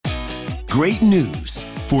Great news.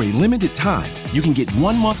 For a limited time, you can get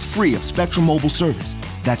 1 month free of Spectrum Mobile service.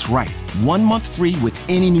 That's right, 1 month free with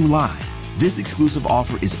any new line. This exclusive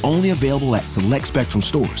offer is only available at select Spectrum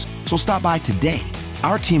stores, so stop by today.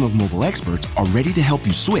 Our team of mobile experts are ready to help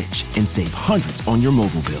you switch and save hundreds on your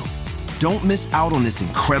mobile bill. Don't miss out on this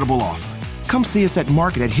incredible offer. Come see us at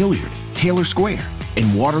Market at Hilliard, Taylor Square,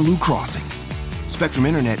 and Waterloo Crossing. Spectrum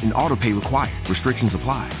Internet and autopay required. Restrictions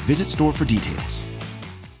apply. Visit store for details.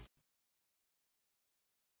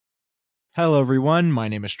 Hello, everyone. My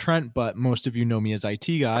name is Trent, but most of you know me as IT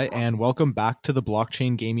Guy, and welcome back to the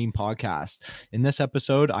Blockchain Gaming Podcast. In this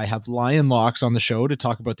episode, I have Lionlocks on the show to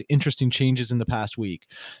talk about the interesting changes in the past week.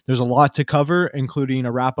 There's a lot to cover, including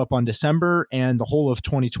a wrap-up on December and the whole of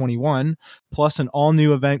 2021, plus an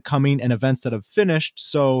all-new event coming and events that have finished.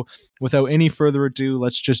 So without any further ado,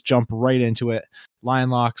 let's just jump right into it.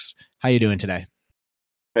 Lionlocks, how you doing today?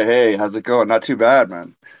 Hey, how's it going? Not too bad,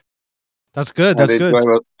 man. That's good. That's good.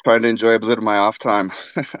 Trying to enjoy a bit of my off time.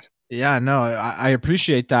 Yeah, no, I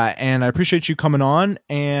appreciate that, and I appreciate you coming on.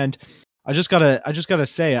 And I just gotta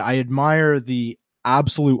say, I admire the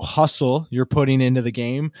absolute hustle you're putting into the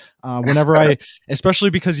game. Whenever especially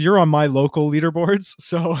because you're on my local leaderboards,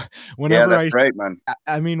 so whenever right, man.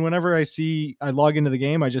 I mean, whenever I log into the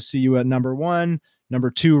game, I just see you at number 1, number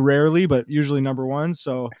 2 rarely, but usually number 1.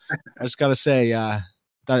 So I just gotta say,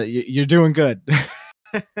 that you're doing good.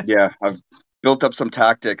 Yeah, I've built up some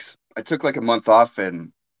tactics. I took like a month off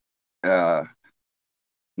in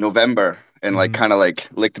November and kind of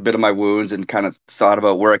licked a bit of my wounds and kind of thought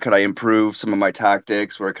about where could I improve some of my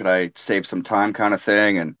tactics, where could I save some time kind of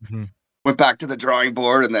thing, and went back to the drawing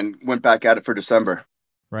board and then went back at it for December.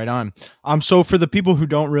 Right on. So for the people who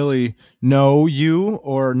don't really know you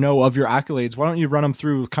or know of your accolades, why don't you run them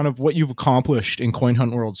through kind of what you've accomplished in Coin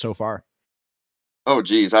Hunt World so far? Oh,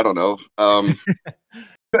 geez, I don't know. I'm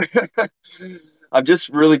just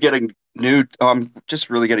really getting used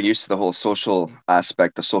to the whole social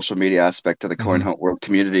aspect, the social media aspect of the Coin Hunt World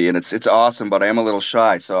community, and it's awesome. But I am a little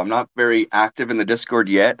shy, so I'm not very active in the Discord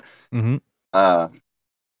yet. But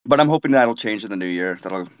I'm hoping that'll change in the new year.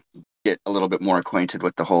 That'll get a little bit more acquainted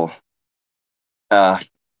with the whole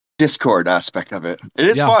Discord aspect of it. It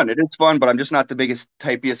is fun. It is fun, but I'm just not the biggest,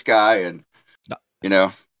 typiest guy, and you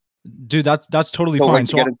know. Dude, that's totally fine.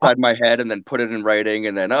 So get inside my head and then put it in writing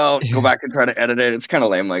and then go back and try to edit it. It's kind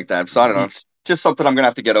of lame like that. So I don't know. It's just something I'm gonna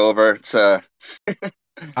have to get over. It's I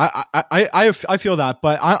feel that,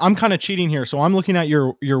 but I'm kind of cheating here. So I'm looking at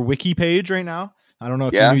your wiki page right now. I don't know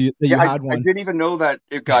if you knew that you had one. I didn't even know that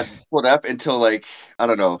it got put up until I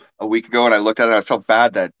don't know, a week ago, and I looked at it and I felt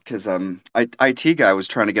bad that because IT Guy was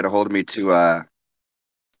trying to get a hold of me to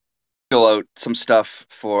fill out some stuff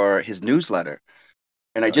for his newsletter.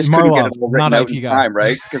 And I just couldn't get it over not IT Guy. Time,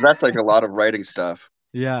 right? Because that's a lot of writing stuff.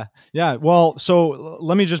 Yeah. Well, so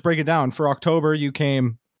let me just break it down. For October, you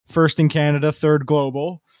came first in Canada, third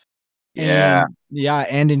global. Yeah.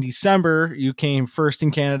 And in December, you came first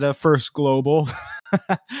in Canada, first global.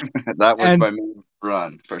 That was my main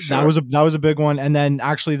run for sure. That was a big one. And then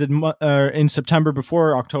actually, in September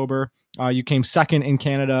before October, you came second in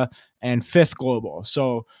Canada and fifth global.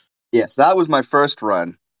 So yes, that was my first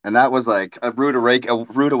run. And that was a rude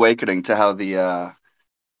awakening to how the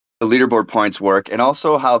leaderboard points work, and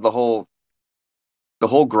also how the whole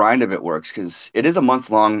grind of it works, because it is a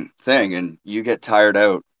month-long thing, and you get tired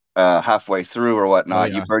out halfway through or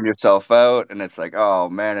whatnot. You burn yourself out, and it's oh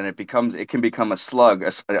man, and it can become a slug,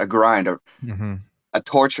 a grind, a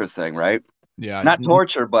torture thing, right? Yeah, not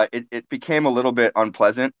torture, but it became a little bit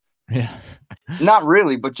unpleasant. Yeah, not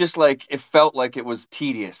really, but just it felt like it was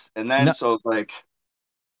tedious, and then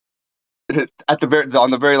on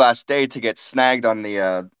the very last day to get snagged on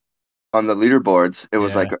the leaderboards, it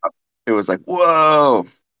was whoa,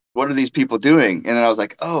 what are these people doing? And then I was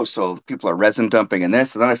oh, so people are resin dumping in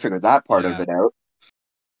this, and then I figured that part of it out,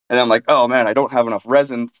 and I'm oh man, I don't have enough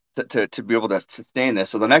resin to be able to sustain this.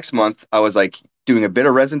 So the next month I was doing a bit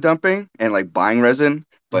of resin dumping and buying resin,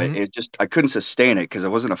 but I couldn't sustain it because it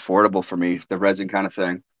wasn't affordable for me, the resin kind of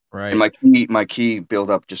thing, right? And my key build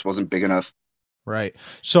up just wasn't big enough. Right.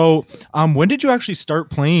 So, when did you actually start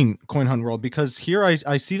playing Coin Hunt World? Because here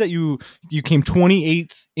I see that you came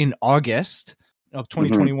 28th in August of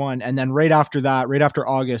 2021, and then right after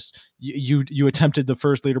August, you attempted the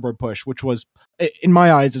first leaderboard push, which was, in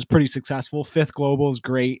my eyes, is pretty successful. Fifth global is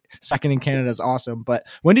great. Second in Canada is awesome. But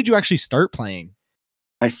when did you actually start playing?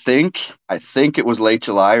 I think it was late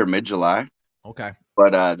July or mid July. Okay.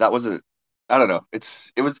 But that was I don't know.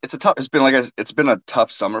 It's been a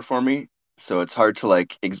tough summer for me. So it's hard to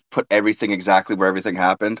put everything exactly where everything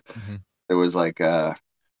happened. It was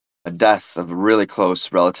a death of a really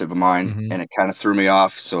close relative of mine, Mm-hmm. and it kind of threw me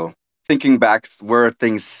off. So thinking back where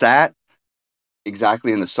things sat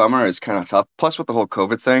exactly in the summer is kind of tough. Plus with the whole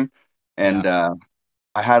COVID thing, Yeah. and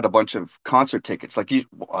I had a bunch of concert tickets. Like you,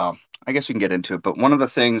 I guess we can get into it. But one of the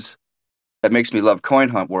things that makes me love Coin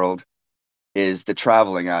Hunt World is the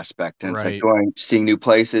traveling aspect, and it's like Right. going, seeing new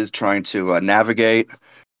places, trying to navigate,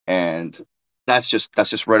 and that's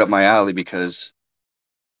just right up my alley because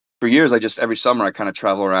for years I just every summer I kind of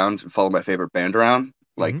travel around and follow my favorite band around.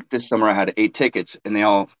 Mm-hmm. Like this summer I had 8 tickets, and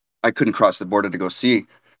I couldn't cross the border to go see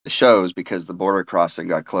the shows because the border crossing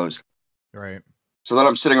got closed. Right. So then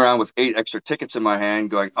I'm sitting around with 8 extra tickets in my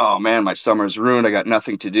hand, going, "Oh man, my summer's ruined. I got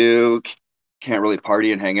nothing to do. Can't really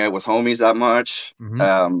party and hang out with homies that much,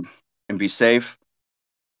 Mm-hmm. and be safe."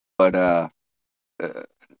 But uh,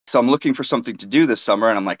 so I'm looking for something to do this summer,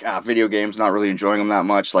 and I'm like, video games, not really enjoying them that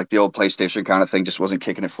much. Like the old PlayStation kind of thing just wasn't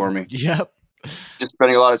kicking it for me. Yep. Just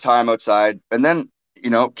spending a lot of time outside, and then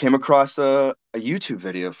came across a YouTube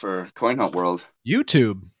video for Coin Hunt World.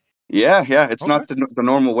 YouTube. Yeah, yeah, it's Okay. not the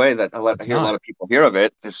normal way that I It's hear a lot not. of people hear of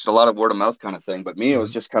it. It's a lot of word of mouth kind of thing. But me, it was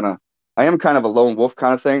Mm-hmm. just I am kind of a lone wolf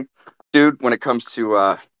kind of thing, dude. When it comes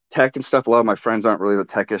to tech and stuff, a lot of my friends aren't really the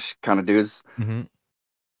techish kind of dudes. Mm-hmm.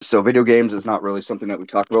 So video games is not really something that we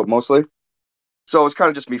talk about mostly. So it's kind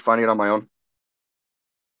of just me finding it on my own.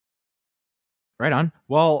 Right on.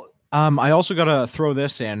 Well, I also got to throw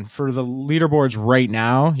this in for the leaderboards right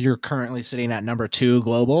now. You're currently sitting at number 2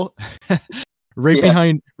 global, Yeah,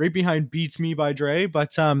 right behind Beats Me by Dre.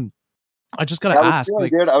 But I just got I to was ask, feeling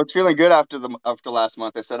like, good. I was feeling good after last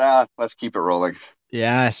month. I said, let's keep it rolling.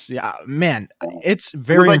 yes, yeah, man, it's It was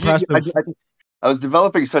very like impressive. I was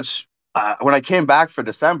developing such. When I came back for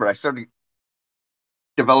December, I started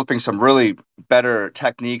developing some really better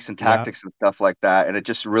techniques and Yeah. tactics and stuff like that, and it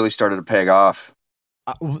just really started to pay off.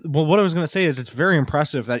 Well, what I was going to say is it's very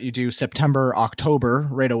impressive that you do September, October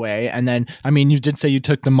right away, and then I mean, you did say you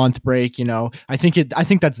took the month break. I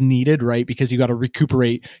think that's needed, right? Because you got to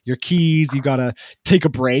recuperate your keys, you got to take a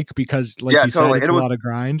break because, like Yeah, you said, totally. it's And a lot of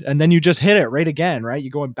grind, and then you just hit it right again, right?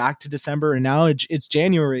 You're going back to December, and now it's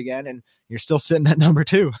January again, and you're still sitting at number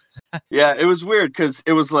 2. it was weird because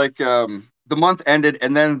it was like the month ended,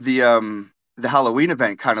 and then the Halloween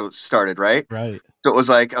event kind of started, right? Right. So it was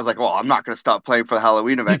like I was like, well, I'm not going to stop playing for the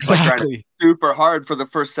Halloween event. So I grinded Exactly. super hard for the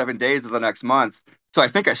first 7 days of the next month. So I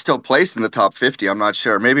think I still placed in the top 50. I'm not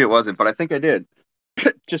sure. Maybe it wasn't, but I think I did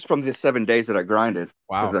just from the 7 days that I grinded because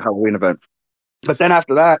Wow. of the Halloween event. But then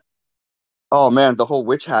after that, oh man, the whole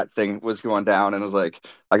witch hat thing was going down, and I was like,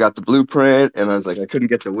 I got the blueprint, and I was like, I couldn't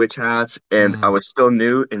get the witch hats, and I Mm, was still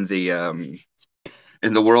new in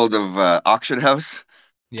the world of auction house.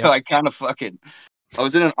 So yep. I kind of I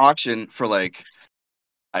was in an auction for like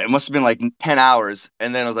it must have been like 10 hours.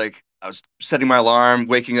 And then I was setting my alarm,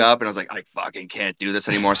 waking up, and I was like, I fucking can't do this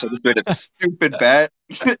anymore. So I just made a stupid bet,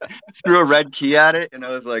 threw a red key at it, and I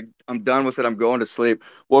was like, I'm done with it. I'm going to sleep.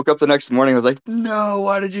 Woke up the next morning. I was like, no,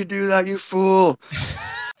 why did you do that, you fool?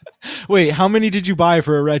 Wait, how many did you buy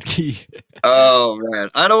for a red key? Oh, man.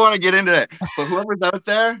 I don't want to get into that. But whoever's out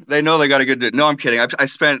there, they know they got a good deal. No, I'm kidding. I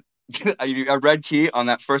spent a red key on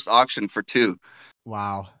that first auction for 2.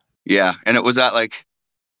 Wow. Yeah. And it was up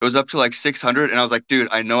to like 600, and I was like, dude,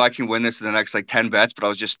 I know I can win this in the next like 10 bets, but I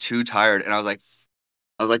was just too tired, and I was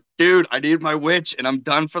like, dude, I need my witch, and I'm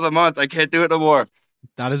done for the month. I can't do it no more.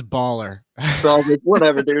 That is baller. So I was like,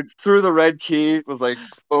 whatever, dude. Threw the red key, was like,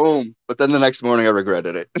 boom. But then the next morning, I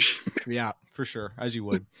regretted it. Yeah, for sure, as you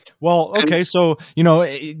would. Well, And okay, so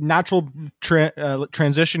natural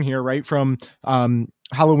transition here, right from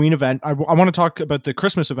Halloween event. I want to talk about the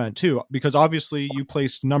Christmas event too, because obviously you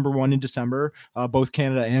placed number 1 in December, both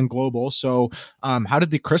Canada and global. So, how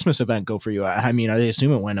did the Christmas event go for you? I mean, I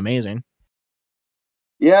assume it went amazing.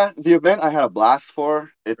 yeah, the event I had a blast for.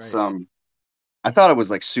 It's Right. I thought it was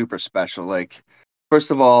like super special. Like, first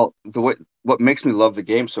of all, what makes me love the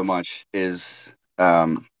game so much is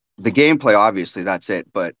the gameplay. Obviously, that's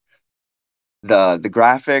it. But the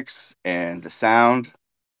graphics and the sound,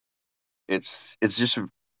 it's just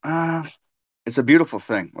uh, it's a beautiful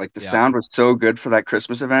thing. Like the Yeah. sound was so good for that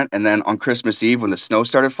Christmas event, and then on Christmas Eve when the snow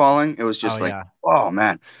started falling, it was Oh just like, yeah. oh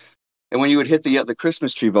man. And when you would hit the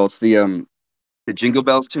Christmas tree bolts, the Jingle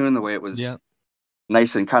Bells tune, the way it was Yeah.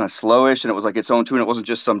 nice and kind of slowish, and it was like its own tune. It wasn't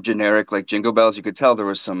just some generic like Jingle Bells. You could tell there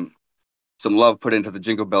was some love put into the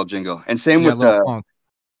Jingle Bell jingle. And same Yeah. A with little funk.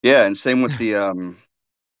 and same with the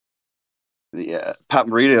Pat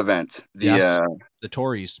Morita event. Yes. The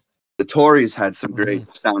Tories. The Tories had some Mhm.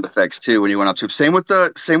 great sound effects too when you went up to. Same with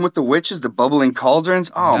the witches, the bubbling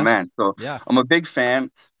cauldrons. Oh Yes. man, so Yeah. I'm a big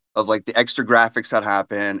fan. of like the extra graphics that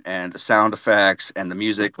happen and the sound effects and the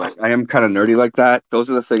music. Like I am kind of nerdy like that. Those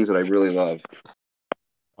are the things that I really love.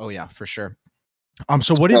 Oh yeah, for sure.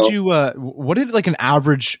 So what did like an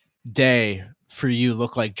average day for you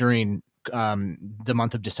look like during the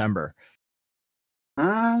month of December?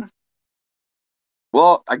 Uh,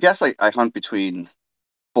 well, I guess I hunt between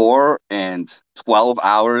 4 and 12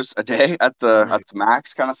 hours a day at Right. the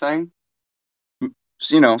max kind of thing.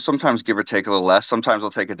 So, you know, sometimes give or take a little less. Sometimes I'll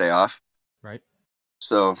take a day off. Right.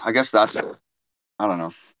 So I guess that's, I don't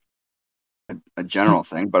know, a general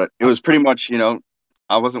thing, but it was pretty much, you know,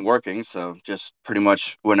 I wasn't working, so just pretty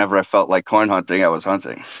much whenever I felt like coin hunting, I was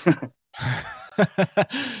hunting.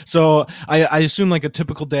 So I assume like a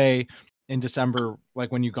typical day in December,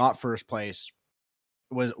 like when you got first place,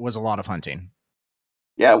 was a lot of hunting.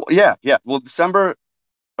 Yeah, yeah. Well, December,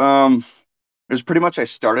 um, it was pretty much I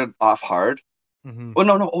started off hard. Mm-hmm. Oh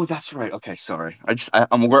no. Oh, that's right. Okay, sorry.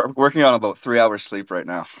 I'm working on about 3 hours sleep right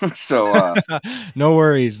now. So No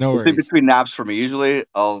worries, no it's in worries. between naps for me. Usually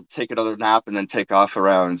I'll take another nap and then take off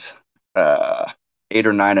around uh 8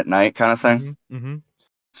 or 9 at night kind of thing. Mm-hmm. Mm-hmm.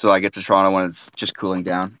 So I get to Toronto when it's just cooling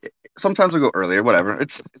down. Sometimes I go earlier, whatever.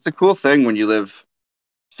 It's a cool thing when you live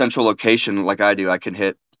central location like I do. I can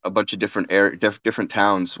hit a bunch of different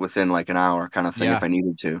towns within like an hour kind of thing Yeah, if I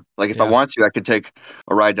needed to. Like if I yeah. wanted to, I could take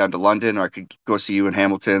a ride down to London, or I could go see you in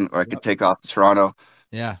Hamilton, or I could Yep. take off to Toronto.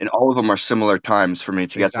 Yeah, And all of them are similar times for me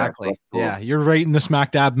to get there. exactly. That's cool. Yeah, you're right in the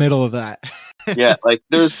smack dab middle of that. Yeah, like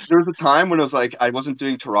there was a time when it was like I wasn't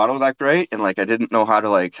doing Toronto that great, and like I didn't know how to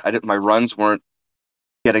like I didn't my runs weren't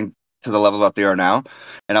getting to the level that they are now,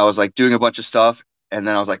 and I was like doing a bunch of stuff, and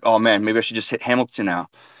then I was like, oh man, maybe I should just hit Hamilton now,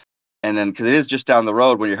 and then because it is just down the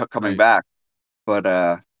road when you're coming Right. back, but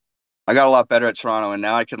I got a lot better at Toronto, and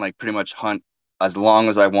now I can like pretty much hunt as long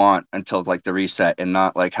as I want until like the reset, and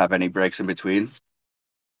not like have any breaks in between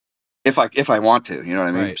if I want to, you know what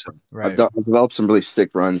I mean? Right. So Right. I've developed some really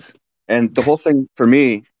sick runs, and the whole thing for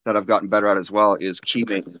me that I've gotten better at as well is key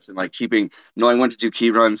maintenance and like knowing when to do key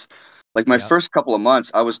runs. Like my Yep. first couple of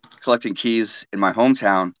months, I was collecting keys in my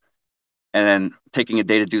hometown and then taking a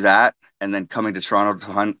day to do that, and then coming to Toronto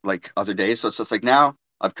to hunt like other days. So it's just like now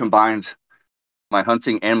I've combined my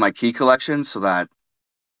hunting and my key collection so that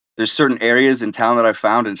there's certain areas in town that I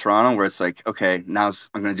found in Toronto where it's like, okay, I'm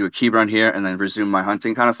going to do a key run here and then resume my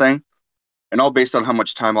hunting kind of thing. And all based on how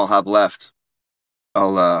much time I'll have left,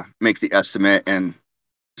 I'll make the estimate and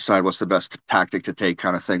decide what's the best tactic to take,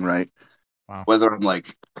 kind of thing, right? Wow. Whether I'm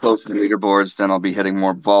like close to the leaderboards, then I'll be hitting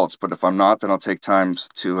more vaults. But if I'm not, then I'll take time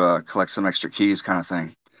to collect some extra keys, kind of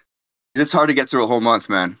thing. It's hard to get through a whole month,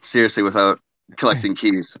 man. Seriously, without collecting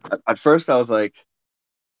keys. At first, I was like,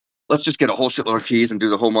 let's just get a whole shitload of keys and do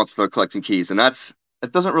the whole month start collecting keys, and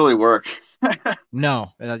it doesn't really work.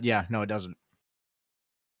 No. Yeah. No, it doesn't.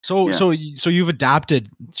 So Yeah, so you've adapted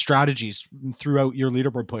strategies throughout your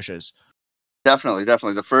leaderboard pushes. definitely.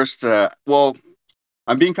 The first, well,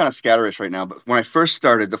 I'm being kind of scatterish right now, but when I first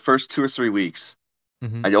started, the first 2 or 3 weeks,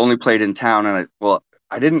 Mm-hmm. I only played in town, and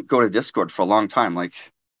I didn't go to Discord for a long time. Like,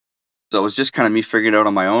 so it was just kind of me figuring it out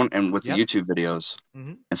on my own and with the Yep. YouTube videos.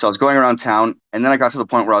 Mm-hmm. And so I was going around town, and then I got to the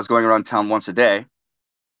point where I was going around town once a day, and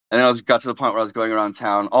then got to the point where I was going around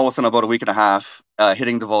town all within about a week and a half,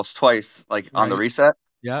 hitting the vaults twice, like on the Right. reset.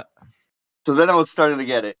 Yeah. So then I was starting to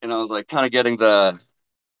get it, and I was like kind of getting the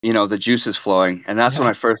juices flowing, and that's when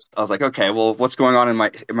Yeah. I was like, okay, well, what's going on in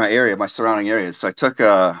my area, my surrounding areas? So I took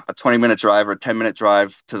a 20-minute drive or a 10-minute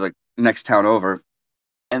drive to the next town over,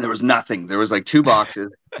 and there was nothing. There was like two boxes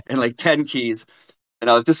and like 10 keys, and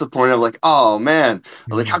I was disappointed. I was like, oh man, I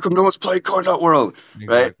was like, Mm-hmm. how come no one's playing Coin Nut World,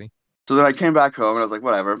 right? Exactly. So then I came back home and I was like,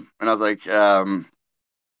 whatever, and I was like,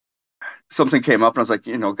 something came up, and I was like,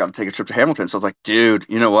 got to take a trip to Hamilton. So I was like, dude,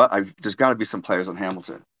 you know what? There's got to be some players on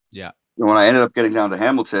Hamilton. Yeah. And when I ended up getting down to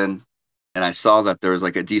Hamilton, and I saw that there was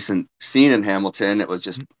like a decent scene in Hamilton, it was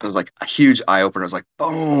like a huge eye opener. It was like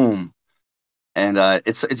boom, and it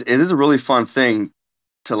is a really fun thing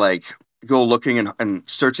to like go looking and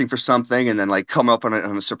searching for something, and then like come up on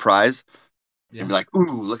a surprise and Yeah. be like, ooh,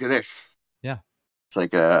 look at this. Yeah. It's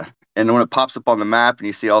like and when it pops up on the map and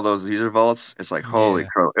you see all those user vaults, it's like holy Yeah.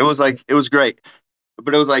 crow. It was great,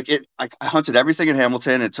 but it was like I hunted everything in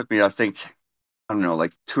Hamilton. It took me, I think, I don't know,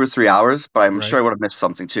 like 2 or 3 hours, but I'm sure Right. I would have missed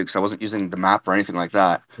something too because I wasn't using the map or anything like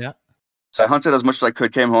that. Yeah. So I hunted as much as I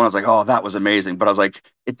could, came home, I was like, oh, that was amazing. But I was like,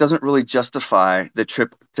 it doesn't really justify the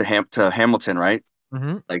trip to Hamilton, right?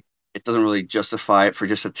 Mm-hmm. Like, it doesn't really justify it for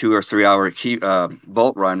just a 2 or 3 hour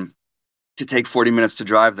vault run to take 40 minutes to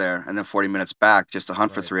drive there and then 40 minutes back just to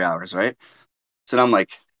hunt for Right. 3 hours, right? So then I'm like,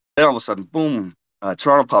 then all of a sudden, boom,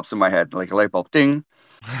 Toronto pops in my head, like a light bulb, ding.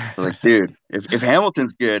 So like, dude, if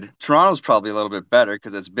Hamilton's good, Toronto's probably a little bit better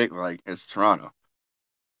because it's big, like it's Toronto.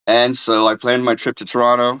 And so I planned my trip to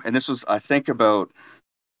Toronto, and this was, I think, about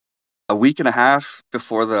a week and a half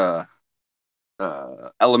before the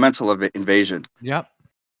elemental invasion. Yep.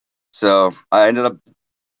 So I ended up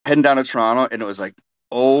heading down to Toronto, and it was like,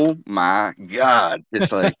 oh my God.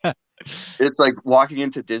 It's like walking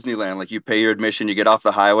into Disneyland. Like, you pay your admission, you get off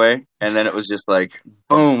the highway, and then it was just like,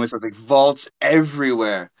 boom, it's like vaults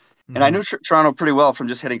everywhere. And I knew Toronto pretty well from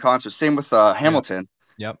just hitting concerts. Same with Hamilton.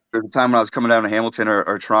 Yep. There's a time when I was coming down to Hamilton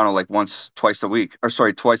or Toronto like twice a week, or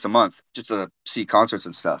sorry, twice a month, just to see concerts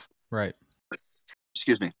and stuff. Right.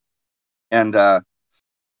 Excuse me. And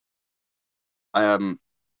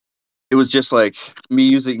it was just like me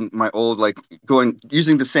using my old, like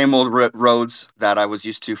using the same old roads that I was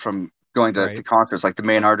used to from going to concerts, like the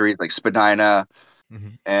main arteries, like Spadina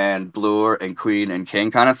and Bloor and Queen and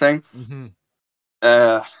King kind of thing.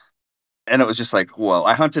 And it was just like, whoa,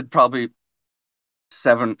 I hunted probably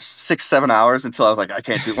 7 hours until I was like, I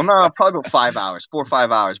can't do it. Well, no, probably about 5 hours, 4 or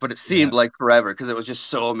 5 hours, but it seemed like forever because it was just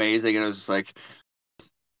so amazing. And it was just like,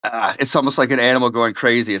 it's almost like an animal going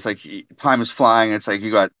crazy. It's like time is flying. It's like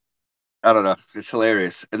I don't know. It's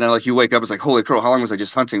hilarious. And then like you wake up, it's like, holy crow, how long was I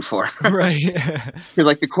just hunting for? Right. Because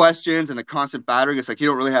like the questions and the constant battering, it's like you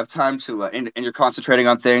don't really have time to, and you're concentrating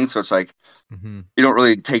on things. So it's like you don't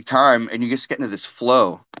really take time, and you just get into this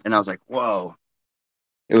flow. And I was like, whoa,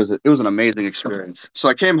 it was an amazing experience. So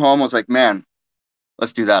I came home, I was like, man,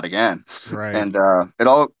 let's do that again. Right. And it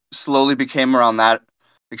all slowly became around that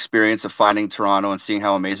experience of finding Toronto and seeing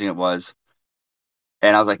how amazing it was.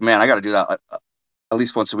 And I was like, man, I got to do that at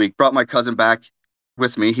least once a week. Brought my cousin back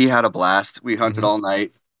with me. He had a blast. We hunted all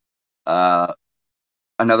night.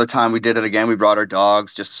 Another time we did it again. We brought our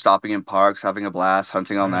dogs, just stopping in parks, having a blast,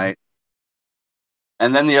 hunting all night.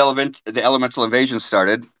 And then the elemental invasion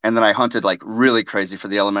started, and then I hunted like really crazy for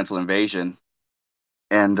the elemental invasion,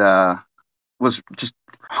 and was just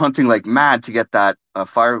hunting like mad to get that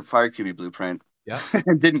fire QB blueprint. Yeah.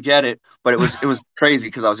 Didn't get it, but it was crazy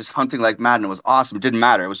because I was just hunting like mad, and it was awesome. It didn't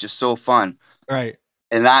matter. It was just so fun. Right.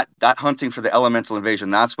 And that hunting for the elemental invasion,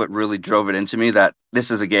 that's what really drove it into me, that this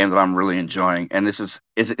is a game that I'm really enjoying. And this is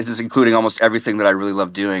including almost everything that I really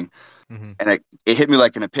love doing. And it hit me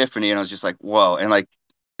like an epiphany, and I was just like, whoa. And like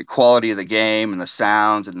the quality of the game and the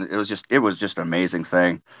sounds, and it was just an amazing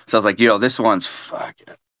thing. So I was like, this one's fuck it.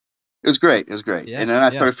 It was great. It was great. Yeah, and then I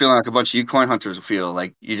started feeling like a bunch of you coin hunters feel,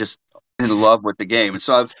 like you just in love with the game. And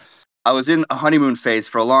so I was in a honeymoon phase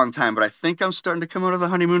for a long time, but I think I'm starting to come out of the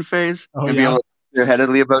honeymoon phase and be able to think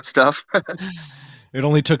headedly about stuff. It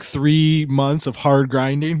only took 3 months of hard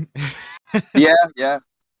grinding. Yeah.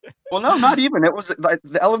 Well, no, not even. It was like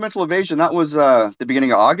the elemental invasion. That was the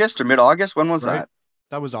beginning of August or mid-August. When was that?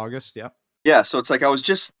 That was August. Yeah. Yeah. So it's like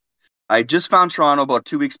I just found Toronto about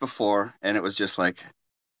 2 weeks before, and it was just like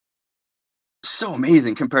so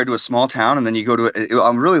amazing compared to a small town. And then you go to it.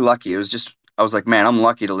 I'm really lucky. I was like, man, I'm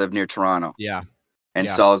lucky to live near Toronto. Yeah. And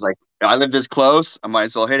so I was like, I live this close, I might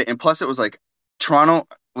as well hit it. And plus, it was like Toronto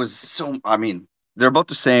was so. I mean, they're about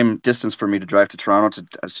the same distance for me to drive to Toronto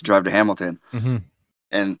as to drive to Hamilton.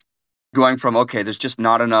 And going from, okay, there's just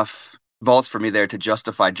not enough vaults for me there to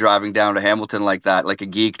justify driving down to Hamilton like that, like a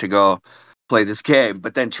geek, to go play this game.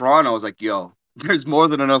 But then Toronto was like, yo, there's more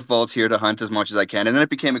than enough vaults here to hunt as much as I can. And then it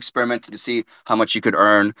became experimenting to see how much you could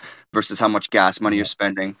earn versus how much gas money you're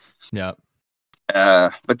spending. Yeah.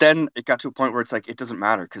 But then it got to a point where it's like, it doesn't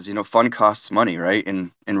matter because, fun costs money, right?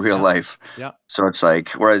 In real life. Yeah. So it's like,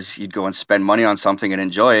 whereas you'd go and spend money on something and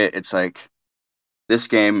enjoy it, it's like this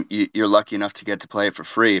game, you're lucky enough to get to play it for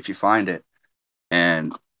free if you find it.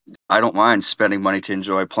 And I don't mind spending money to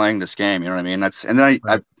enjoy playing this game. You know what I mean? And then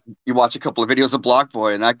you watch a couple of videos of Block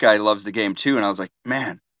Boy, and that guy loves the game too. And I was like,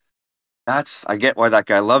 man, I get why that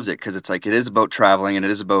guy loves it, because it's like, it is about traveling, and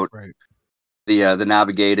it is about the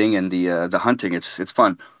navigating and the hunting. It's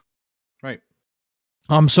fun. Right.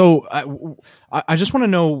 So I just want to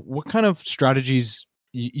know what kind of strategies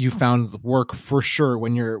you found work for sure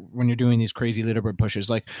when you're doing these crazy leaderboard pushes.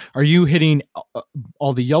 Like, are you hitting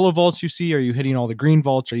all the yellow vaults you see? Are you hitting all the green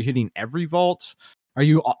vaults? Are you hitting every vault? Are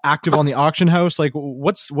you active on the auction house? Like,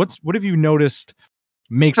 what have you noticed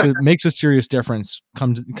makes a serious difference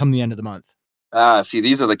come the end of the month? See,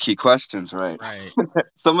 these are the key questions, right? Right.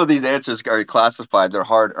 Some of these answers are classified; they're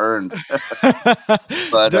hard earned.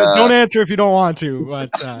 But don't answer if you don't want to. But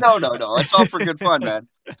no, it's all for good fun, man.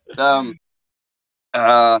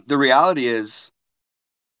 The reality is,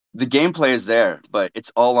 the gameplay is there, but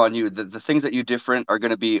it's all on you. The things that you different are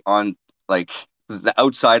going to be on like the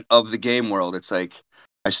outside of the game world. It's like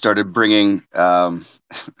I started bringing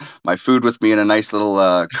my food with me in a nice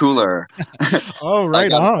little cooler. Oh, I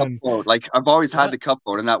right got a cup on. phone. Like I've always had Yeah. the cup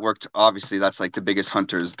phone, and that worked. Obviously, that's like the biggest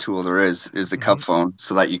hunter's tool there is the cup Hmm. phone,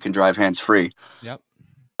 so that you can drive hands free. Yep.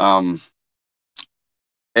 Um,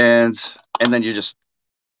 and and then you just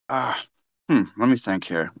ah, let me think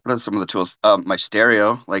here. What are some of the tools? My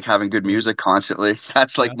stereo, like having good Right. music constantly.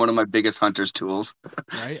 That's like Yeah. one of my biggest hunter's tools.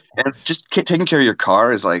 Right. And just taking care of your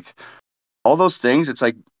car is like all those things. It's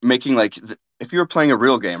like making like if you were playing a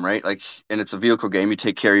real game, right? Like, and it's a vehicle game, you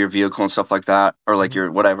take care of your vehicle and stuff like that, or like Hmm.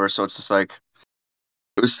 your whatever. So it's just like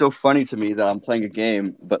it was so funny to me that I'm playing a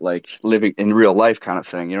game, but like living in real life kind of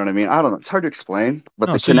thing. You know what I mean? I don't know. It's hard to explain, but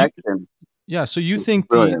No, the so you, connection yeah, so you is think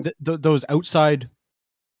brilliant. those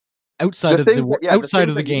The things that, yeah, the outside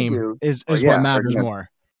things of the that you game do, is what yeah, matters more.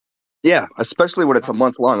 yeah, especially when it's a Wow.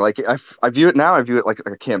 month long. Like I view it now, I view it like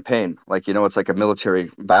a campaign. Like, it's like a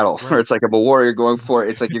military battle, or Right. it's like if a warrior going for it.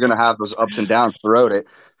 It's like you're gonna have those ups and downs throughout it.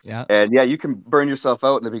 Yeah. And yeah, you can burn yourself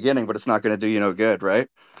out in the beginning, but it's not gonna do you no good, right?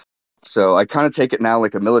 So I kind of take it now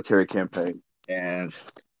like a military campaign and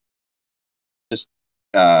just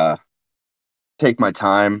uh take my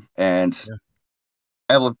time and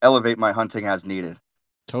Yeah. elevate my hunting as needed.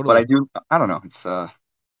 But Totally. I don't know, it's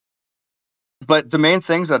but the main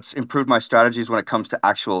things that's improved my strategies when it comes to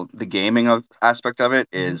actual the gaming of aspect of it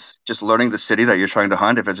Hmm. is just learning the city that you're trying to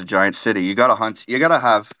hunt. If it's a giant city, you gotta hunt. You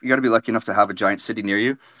gotta be lucky enough to have a giant city near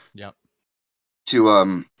you Yep. to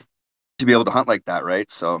um to be able to hunt like that, right?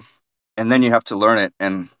 So, and then you have to learn it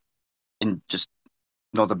and just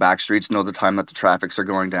know the back streets, know the time that the traffics are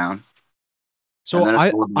going down, and So then it's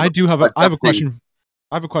a little bit I of do have a I have a adjusting. question.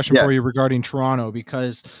 I have a question Yeah, for you regarding Toronto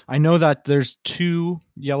because I know that there's two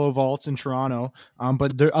yellow vaults in Toronto.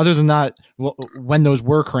 But there, other than that, when those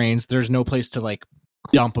were cranes, there's no place to like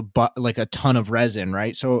dump like a ton of resin,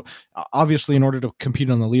 right? So obviously, in order to compete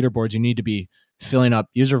on the leaderboards, you need to be filling up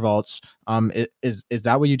user vaults. Is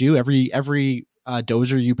that what you do every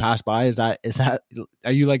dozer you pass by? Is that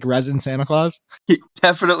are you like resin Santa Claus?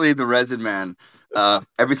 definitely the resin man.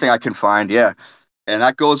 Everything I can find, yeah. And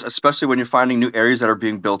that goes especially when you're finding new areas that are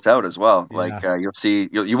being built out as well. Yeah, Like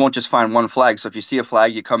you won't just find one flag. So if you see a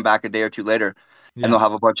flag, you come back a day or two later, and yeah, they'll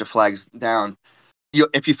have a bunch of flags down.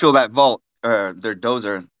 If you fill that vault, their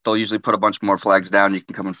dozer, they'll usually put a bunch more flags down. You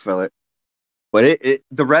can come and fill it. But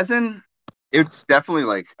the resin, it's definitely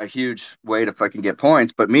like a huge way to fucking get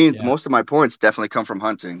points. But yeah, most of my points definitely come from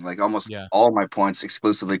hunting. Like almost yeah. all my points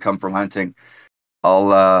exclusively come from hunting.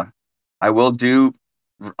 I'll uh, I will do,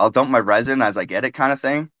 I'll dump my resin as I get it, kind of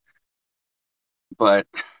thing. But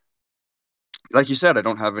like you said, I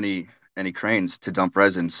don't have any cranes to dump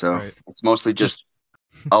resin, so Right. it's mostly just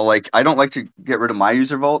Just I don't like to get rid of my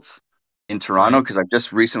user vaults in Toronto right. because I've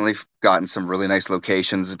just recently gotten some really nice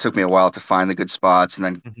locations. It took me a while to find the good spots and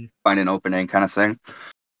then Mhm. find an opening kind of thing.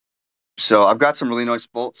 So I've got some really nice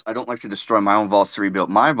vaults. I don't like to destroy my own vaults to rebuild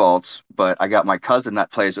my vaults, but I got my cousin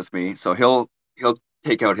that plays with me, so he'll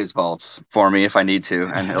take out his vaults for me if I need to,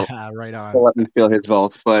 and Right he'll on. let me fill his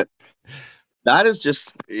vaults. But that is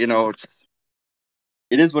just it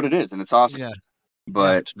is what it is, and it's awesome. Yeah, yeah,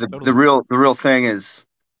 But the totally. real thing is,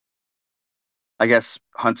 I guess,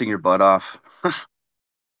 hunting your butt off.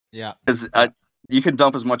 Yeah, Because yeah. you can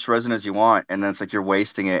dump as much resin as you want, and then it's like you're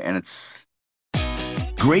wasting it, and it's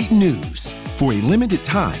Great news! For a limited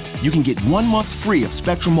time, you can get 1 month free of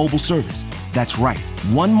Spectrum Mobile service. That's right,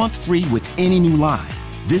 1 month free with any new line.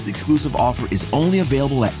 This exclusive offer is only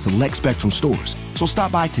available at select Spectrum stores, so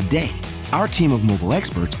stop by today. Our team of mobile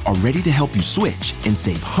experts are ready to help you switch and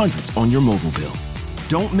save hundreds on your mobile bill.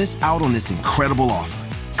 Don't miss out on this incredible offer.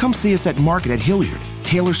 Come see us at Market at Hilliard,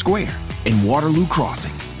 Taylor Square, and Waterloo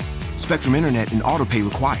Crossing. Spectrum Internet and autopay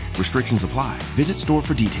required. Restrictions apply. Visit store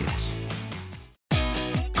for details.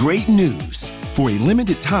 Great news! For a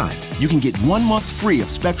limited time, you can get 1 month free of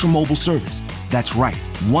Spectrum Mobile service. That's right,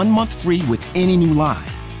 1 month free with any new line.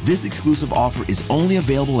 This exclusive offer is only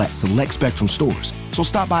available at select Spectrum stores, so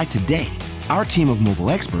stop by today. Our team of mobile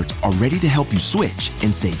experts are ready to help you switch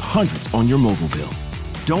and save hundreds on your mobile bill.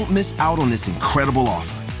 Don't miss out on this incredible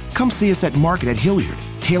offer. Come see us at Market at Hilliard,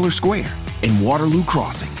 Taylor Square, and Waterloo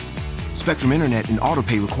Crossing. Spectrum Internet and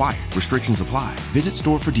autopay required. Restrictions apply. Visit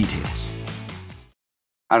store for details.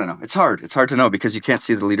 I don't know. It's hard. It's hard to know because you can't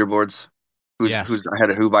see the leaderboards, Yes. who's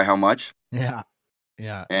ahead of who by how much, Yeah.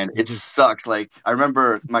 Yeah. and You it just sucked. Like I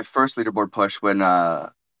remember my first leaderboard push when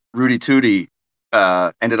Rudy Tootie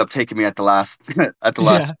ended up taking me at the last at the yeah.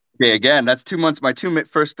 last day again. That's 2 months. My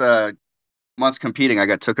first months competing, I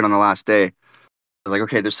got taken on the last day. I was like,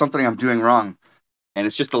 okay, there's something I'm doing wrong, and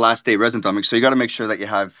it's just the last day resin dumping. So you got to make sure that you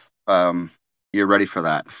have you're ready for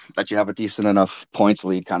that. That you have a decent enough points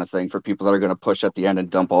lead kind of thing for people that are going to push at the end and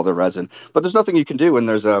dump all their resin. But there's nothing you can do when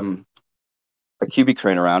there's a QB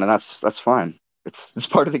crane around, and that's fine. It's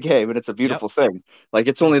part of the game, and it's a Yep. beautiful thing. Like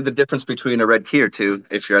it's only the difference between a red key or two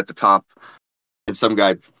if you're at the top, and some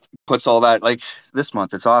guy puts all that. Like this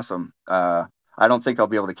month, it's awesome. I don't think I'll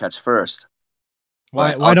be able to catch first.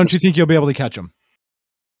 Why don't you think you'll be able to catch him?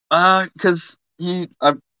 Because he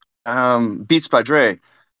Beats by Dre.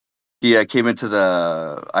 He came into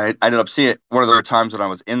the. I ended up seeing it one of the times when I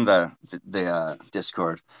was in the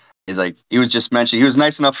Discord. He's like, he was just mentioning. He was a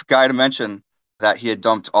nice enough guy to mention that he had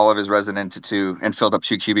dumped all of his resin into two and filled up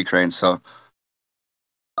two QB cranes. So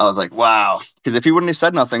I was like, wow. Because if he wouldn't have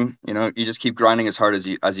said nothing, you just keep grinding as hard as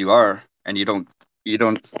you are, and you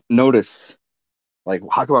don't notice. Like,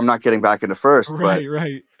 how come I'm not getting back into first?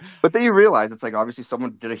 Right. But then you realize it's like obviously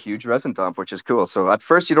someone did a huge resin dump, which is cool. So at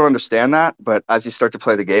first you don't understand that, but as you start to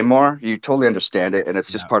play the game more, you totally understand it, and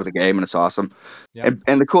it's just part of the game, and it's awesome. Yeah.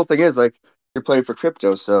 And the cool thing is, like, you're playing for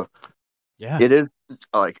crypto, so it is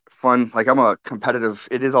like fun. Like I'm a competitive.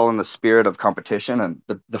 It is all in the spirit of competition and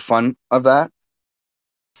the fun of that.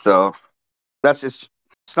 So that's just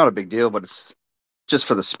it's not a big deal, but it's just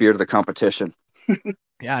for the spirit of the competition.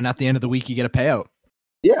 Yeah, and at the end of the week, you get a payout.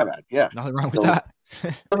 Yeah, man. Yeah, nothing wrong with that.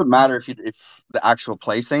 It doesn't matter if the actual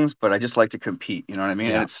placings, but I just like to compete. You know what I mean?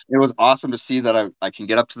 Yeah. And it was awesome to see that I can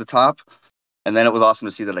get up to the top, and then it was awesome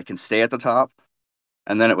to see that I can stay at the top,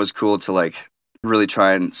 and then it was cool to like really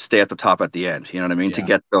try and stay at the top at the end. You know what I mean? To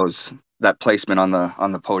get that placement on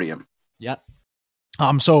the podium. Yeah.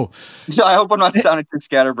 So I hope I'm not sounding too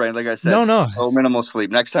scatterbrained. Like I said, no. So minimal sleep.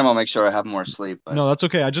 Next time I'll make sure I have more sleep. But. No, that's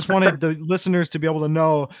okay. I just wanted the listeners to be able to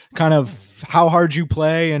know kind of how hard you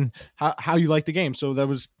play and how you like the game. So that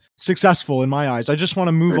was successful in my eyes. I just want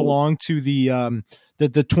to move along to the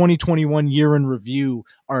 2021 year in review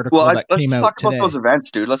article that came out today. Let's talk about those events,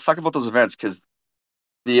 dude. Let's talk about those events because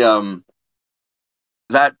the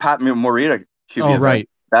that Pat Morita QB event,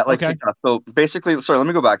 that kicked off. So basically, sorry, let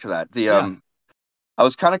me go back to that. I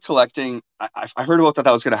was kind of collecting. I heard about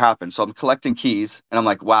that was going to happen, so I'm collecting keys, and I'm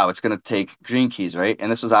like, wow, it's going to take green keys, right?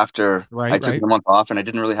 And this was after I took a month off, and I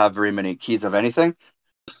didn't really have very many keys of anything.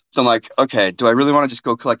 So I'm like, okay, do I really want to just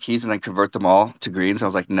go collect keys and then convert them all to greens? I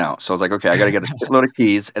was like, no. So I was like, okay, I got to get a shitload of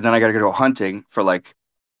keys, and then I got to go hunting for like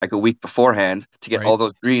a week beforehand to get all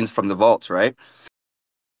those greens from the vaults, right?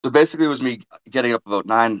 So basically, it was me getting up about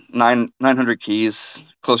 900 keys,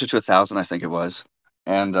 closer to 1,000, I think it was,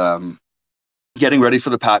 and getting ready for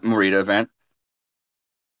the Pat Morita event.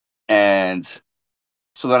 And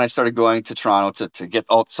so then I started going to Toronto to get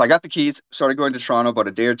all. So I got the keys, started going to Toronto about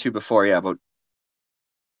a day or two before. Yeah,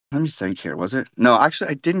 let me think here. Was it? No,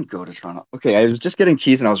 actually, I didn't go to Toronto. Okay, I was just getting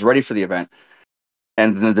keys and I was ready for the event.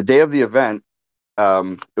 And then the day of the event,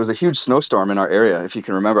 it was a huge snowstorm in our area, if you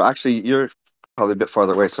can remember. Actually, you're probably a bit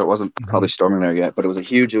farther away, so it wasn't probably storming there yet. But it was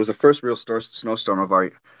the first real snowstorm of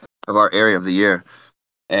our area of the year.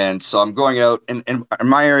 And so I'm going out, and in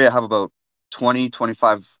my area, I have about 20,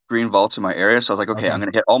 25 green vaults in my area. So I was like, okay. I'm going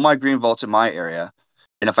to hit all my green vaults in my area.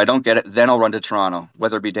 And if I don't get it, then I'll run to Toronto,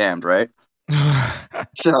 weather be damned, right?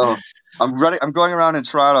 So I'm going around in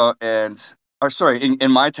Toronto in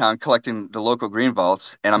my town, collecting the local green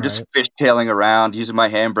vaults. And I'm just fishtailing around, using my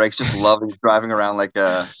handbrakes, just loving driving around like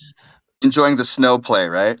enjoying the snow play,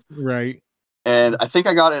 right? Right. And I think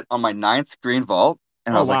I got it on my 9th green vault.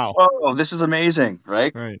 And I was like, "Oh, this is amazing!"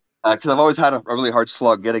 Right? Right. Because I've always had a really hard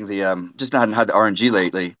slug getting the just hadn't had the RNG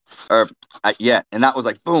lately, or yet. And that was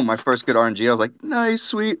like, boom, my first good RNG. I was like, nice,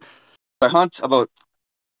 sweet. I hunt about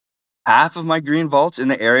half of my green vaults in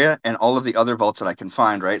the area, and all of the other vaults that I can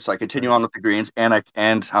find. Right? So I continue on with the greens, and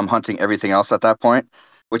I'm hunting everything else at that point,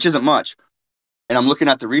 which isn't much. And I'm looking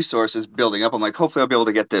at the resources building up. I'm like, hopefully I'll be able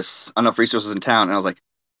to get enough resources in town. And I was like,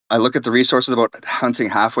 I look at the resources about hunting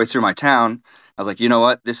halfway through my town. I was like, you know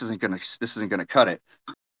what? This isn't gonna cut it.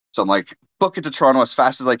 So I'm like, book it to Toronto as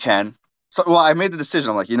fast as I can. So, well, I made the decision.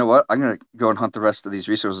 I'm like, you know what? I'm gonna go and hunt the rest of these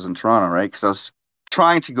resources in Toronto, right? Because I was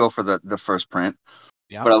trying to go for the first print,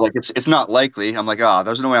 but I was like, it's not likely. I'm like,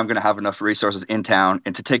 there's no way I'm gonna have enough resources in town,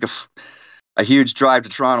 and to take a huge drive to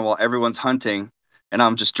Toronto while everyone's hunting, and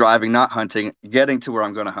I'm just driving, not hunting, getting to where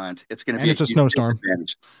I'm gonna hunt. It's gonna be a snowstorm,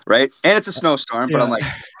 right? And it's a snowstorm, but I'm like,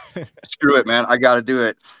 screw it, man. I got to do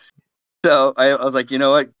it. So I was like, you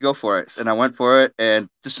know what? Go for it. And I went for it. And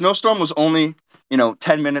the snowstorm was only,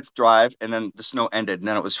 10 minutes drive. And then the snow ended. And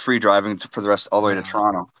then it was free driving for the rest all the way to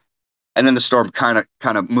Toronto. And then the storm kind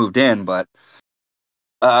of moved in. But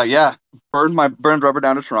burned rubber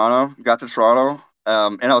down to Toronto. Got to Toronto.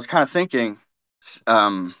 And I was kind of thinking,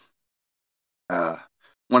 when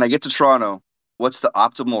I get to Toronto, what's the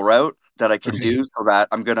optimal route? that I can do, so that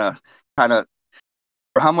I'm gonna kind of,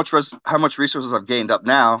 for how much resources I've gained up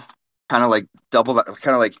now, kind of like double that,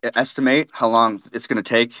 kind of like estimate how long it's gonna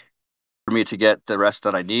take for me to get the rest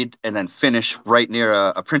that I need, and then finish right near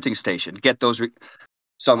a printing station. Get those.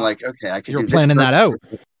 So I'm like, okay, I could You're do this. planning that out.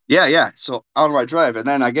 Yeah, yeah. So on my drive, and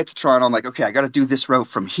then I get to Toronto. I'm like, okay, I got to do this route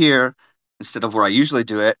from here instead of where I usually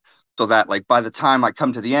do it, so that like by the time I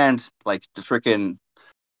come to the end, like the freaking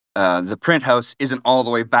the print house isn't all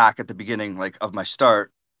the way back at the beginning, like of my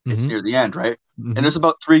start. It's near the end, right? And there's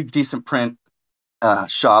about 3 decent print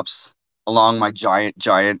shops along my giant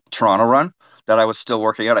Toronto run that I was still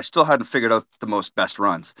working out. I still hadn't figured out the most best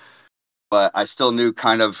runs, but I still knew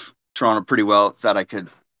kind of Toronto pretty well, that I could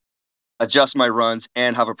adjust my runs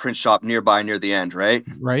and have a print shop nearby near the end, right?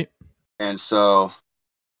 Right. And so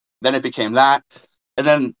then it became that, and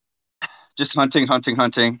then just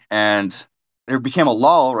hunting, and there became a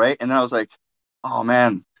lull, right? And then I was like, oh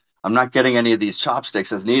man, I'm not getting any of these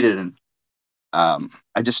chopsticks as needed, and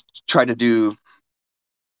I just tried to do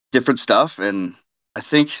different stuff, and I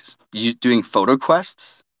think you doing photo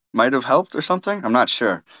quests might have helped or something. I'm not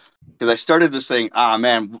sure, because I started just saying, ah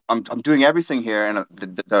man, I'm doing everything here, and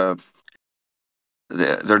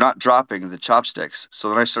they're not dropping the chopsticks. So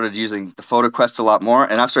then I started using the photo quests a lot more,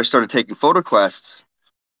 and after I started taking photo quests,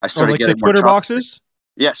 I started like getting the more Twitter boxes.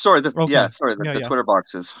 Yeah, sorry, the Yeah, Twitter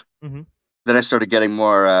boxes. Mm-hmm. Then I started getting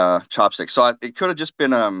more chopsticks. So it could have just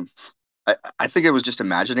been I think I was just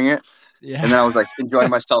imagining it. Yeah. And then I was like enjoying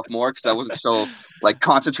myself more because I wasn't so like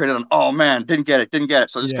concentrated on, oh man, didn't get it.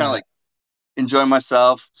 So I just kind of like enjoying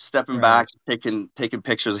myself, stepping back, taking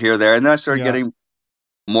pictures here or there. And then I started getting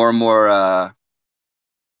more and more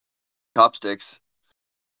chopsticks.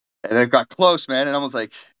 And it got close, man. And I was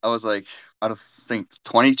like, I don't think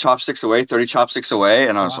 20 chopsticks away, 30 chopsticks away.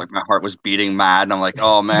 And I was like, my heart was beating mad. And I'm like,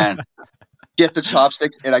 oh man, get the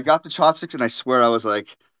chopstick. And I got the chopsticks, and I swear I was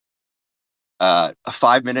like a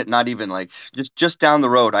 5 minute, not even like just down the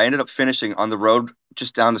road. I ended up finishing on the road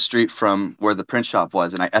just down the street from where the print shop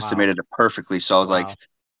was. And I estimated it perfectly. So I was like,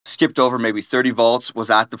 skipped over maybe 30 volts,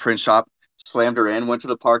 was at the print shop, slammed her in, went to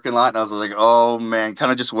the parking lot. And I was like, oh man,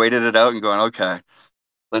 kind of just waited it out and going, okay,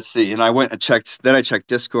 let's see. And I went and checked. Then I checked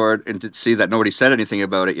Discord and did see that nobody said anything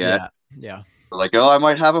about it yet. Yeah. Like, oh, I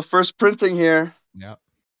might have a first printing here. Yeah.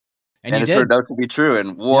 And it turned out to be true.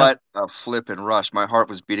 And what a flip and rush. My heart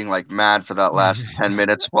was beating like mad for that last 10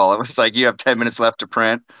 minutes while it was like, you have 10 minutes left to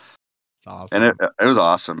print. It's awesome. And it was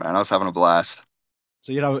awesome, man. I was having a blast.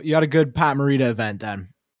 So you had a good Pat Morita event then.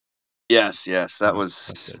 Yes. That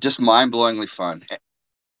was just mind-blowingly fun.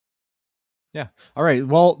 Yeah. All right.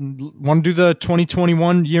 Well, want to do the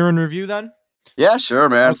 2021 year in review then? Yeah, sure,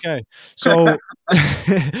 man. Okay. So,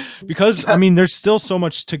 because I mean, there's still so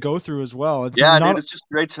much to go through as well. Dude, it's just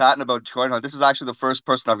great chatting about Coin Hunt. This is actually the first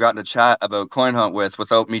person I've gotten to chat about Coin Hunt with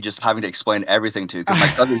without me just having to explain everything to. Because my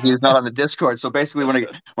cousin, he's not on the Discord. So basically, when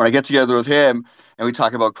I get together with him and we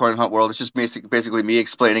talk about Coin Hunt World, it's just basically me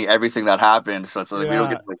explaining everything that happened. So it's like we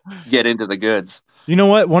don't get to get into the goods. You know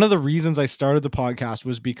what? One of the reasons I started the podcast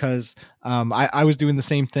was because I was doing the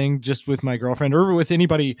same thing just with my girlfriend or with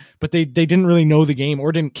anybody, but they didn't really know the game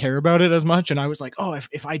or didn't care about it as much. And I was like, oh,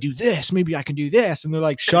 if I do this, maybe I can do this. And they're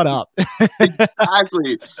like, shut up.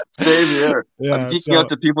 Exactly. Same here. I'm geeking out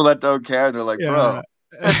to people that don't care. They're like, bro.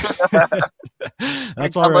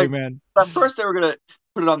 That's all right, man. At first they were going to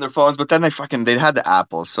put it on their phones, but then they had the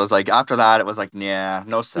Apples. So it's like after that, it was like, yeah,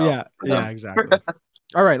 no sell. Yeah, exactly.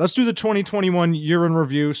 All right, let's do the 2021 year in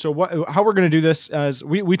review. So how we're going to do this, as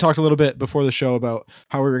we talked a little bit before the show about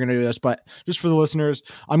how we were going to do this, but just for the listeners,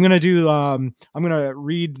 I'm going to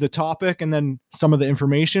read the topic and then some of the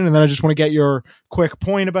information, and then I just want to get your quick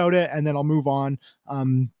point about it, and then I'll move on.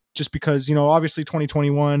 Just because, obviously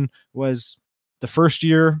 2021 was the first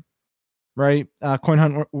year, right? Coin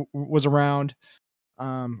Hunt was around,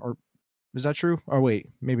 or is that true? Oh wait,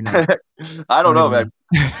 maybe not. I don't know, man.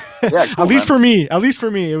 Yeah, cool, at least for me,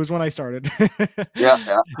 it was when I started.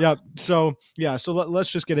 Yeah. So let's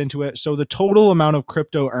just get into it. So the total amount of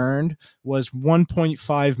crypto earned was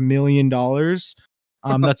 $1.5 million.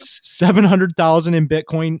 That's 700,000 in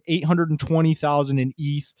Bitcoin, 820,000 in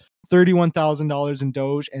ETH, $31,000 in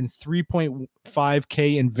Doge, and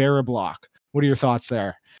 3.5K in Veriblock. What are your thoughts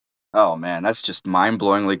there? Oh man, that's just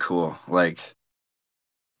mind-blowingly cool. Like,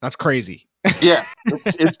 that's crazy. Yeah,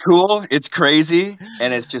 it's cool, it's crazy,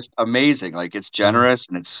 and it's just amazing. Like, it's generous,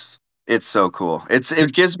 and it's so cool.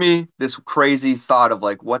 It gives me this crazy thought of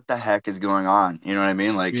like, what the heck is going on? You know what I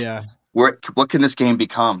mean? Like, what can this game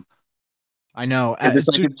become? I know. It's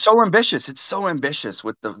like it's so ambitious. It's so ambitious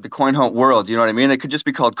with the coin hunt world. You know what I mean? It could just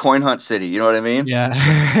be called Coin Hunt City. You know what I mean? Yeah,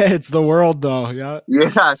 it's the world though. Yeah.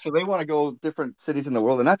 Yeah. So they want to go different cities in the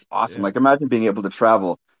world, and that's awesome. Yeah. Like imagine being able to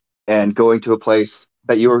travel and going to a place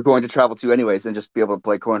that you were going to travel to anyways, and just be able to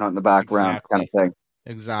play coin hunt in the background, kind of Exactly. thing. Or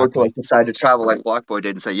to Exactly. like decide to travel like Block Boy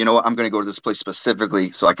did and say, you know what, I'm going to go to this place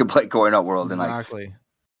specifically so I can play coin hunt world and like. Exactly.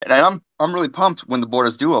 And I'm really pumped when the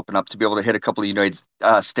borders do open up to be able to hit a couple of United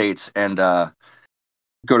States and go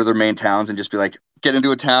to their main towns and just be like, get into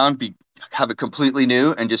a town, have it completely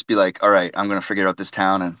new, and just be like, all right, I'm gonna figure out this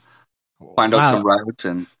town and find out some Wow. routes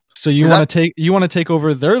and. So you want to take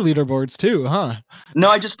over their leaderboards too, huh? No,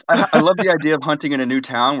 I love the idea of hunting in a new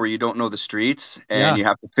town where you don't know the streets and Yeah. you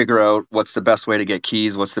have to figure out what's the best way to get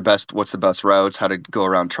keys, what's the best routes, how to go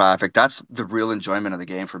around traffic. That's the real enjoyment of the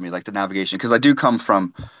game for me, like the navigation, because I do come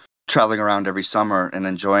from traveling around every summer and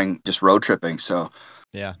enjoying just road tripping. So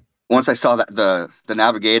Yeah. once I saw that the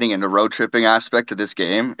navigating and the road tripping aspect of this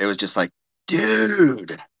game, it was just like,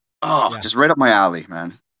 dude, Yeah. just right up my alley,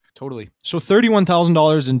 man. Totally. So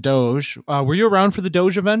 $31,000 in Doge. Were you around for the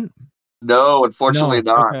Doge event? No, unfortunately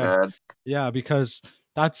No. not, Okay. man. Yeah, because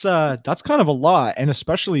that's kind of a lot, and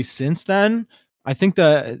especially since then, I think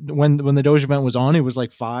that when the Doge event was on, it was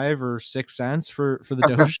like 5 or 6 cents for the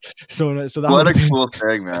Doge. So that would What a have been cool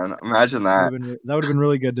thing, man. Imagine that. that would have been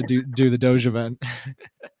really good to do the Doge event.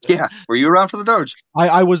 Yeah. Were you around for the Doge?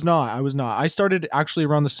 I was not. I was not. I started actually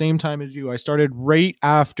around the same time as you. I started right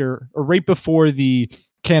after or right before the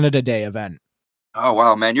Canada Day event. Oh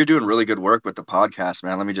wow, man, you're doing really good work with the podcast,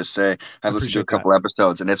 man. Let me just say, I I've listened to a appreciate that. couple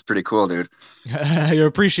episodes, and it's pretty cool, dude. I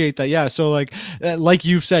appreciate that. Yeah. So like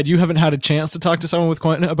you've said, you haven't had a chance to talk to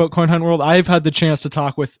someone about Coin Hunt World. I've had the chance to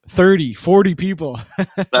talk with 30, 40 people.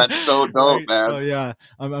 That's so dope, Right. So man. yeah,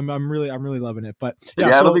 I'm really loving it. But yeah,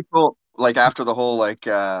 Yeah, it'll so be cool. Like after the whole like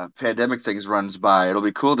pandemic things runs by, it'll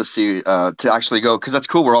be cool to see to actually go because that's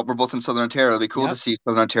cool. We're both in Southern Ontario. It'll be cool to yep, see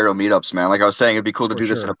Southern Ontario meetups, man. Like I was saying, it'd be cool to for do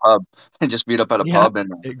this in a sure. pub and just meet up at a Yeah, pub,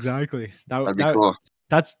 and exactly. that'd be cool.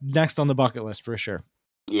 That's next on the bucket list for sure.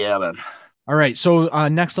 Yeah, man. All right. So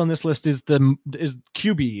next on this list is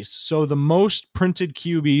QBs. So the most printed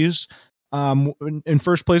QBs. In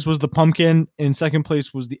first place was the pumpkin. In second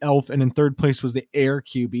place was the elf, and in third place was the air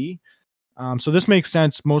QB. So this makes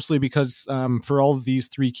sense mostly because for all of these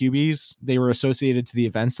three QBs, they were associated to the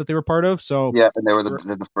events that they were part of. So Yeah, and they were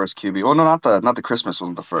the first QB. Oh no, not the Christmas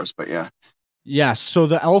wasn't the first, but yeah. yeah. So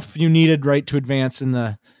the elf you needed right to advance in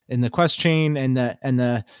the quest chain, and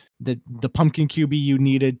the pumpkin QB you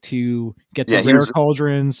needed to get the rare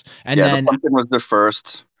cauldrons, and then the pumpkin was the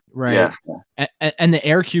first. right, Yeah. and the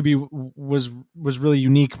air QB was really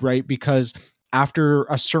unique, right? Because after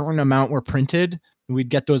a certain amount were printed, we'd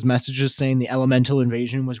get those messages saying the elemental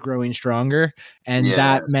invasion was growing stronger, and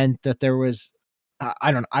that meant that there was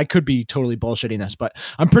I don't know, I could be totally bullshitting this, but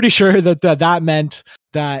I'm pretty sure that meant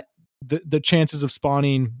that the chances of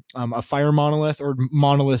spawning a fire monolith or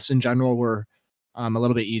monoliths in general were a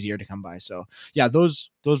little bit easier to come by. So yeah, those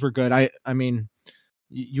were good. I mean,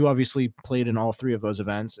 you obviously played in all three of those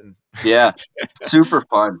events, and Yeah, super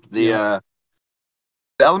fun. The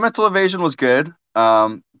elemental evasion was good.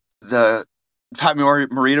 The Pat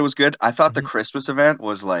Morita was good. I thought the Christmas event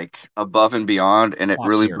was like above and beyond, and it top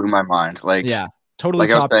really tier. blew my mind. Like, yeah, totally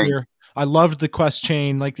like top tier. I loved the quest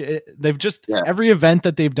chain. Like they've just every event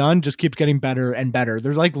that they've done just keeps getting better and better.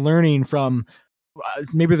 They're like learning from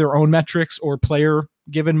maybe their own metrics or player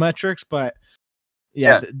given metrics, but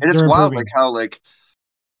and it's wild, like how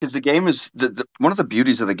because the game is the one of the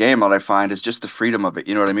beauties of the game that I find is just the freedom of it.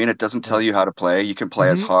 You know what I mean? It doesn't tell you how to play. You can play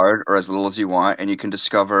as hard or as little as you want, and you can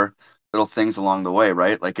discover little things along the way,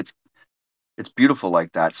 right? Like it's beautiful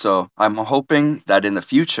like that. So I'm hoping that in the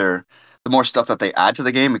future, the more stuff that they add to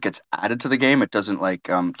the game, it gets added to the game. It doesn't like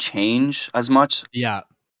change as much. Yeah.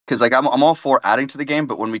 Because like I'm all for adding to the game,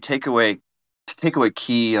 but when we take away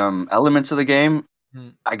key elements of the game,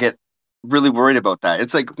 I get really worried about that.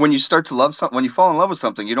 It's like when you start to love something, when you fall in love with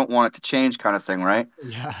something, you don't want it to change, kind of thing, right?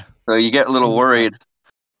 Yeah. So you get a little worried.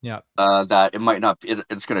 Yeah. That it might not.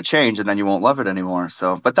 It's going to change, and then you won't love it anymore.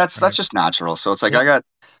 So, but that's just natural. So it's like I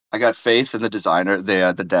got faith in the designer,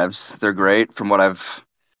 the devs. They're great from what I've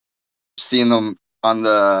seen them on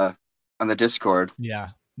the Discord. Yeah.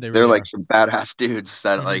 They're like some badass dudes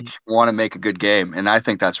that like want to make a good game, and I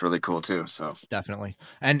think that's really cool too. So definitely.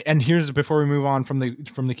 And here's before we move on from the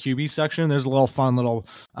QB section, there's a little fun little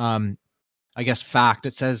I guess fact.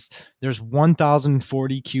 It says there's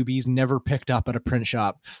 1,040 QBs never picked up at a print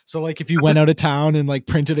shop. So like if you went out of town and like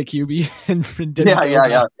printed a QB and didn't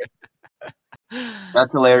yeah.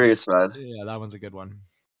 That's hilarious, man. Yeah, that one's a good one.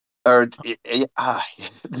 Or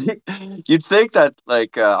you'd think that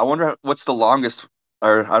like I wonder what's the longest,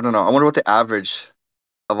 or I don't know. I wonder what the average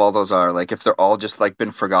of all those are. Like if they're all just like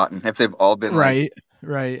been forgotten, if they've all been like Right,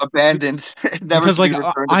 right. abandoned, never Because to be like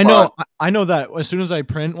returned I upon. know I know that as soon as I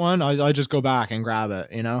print one, I just go back and grab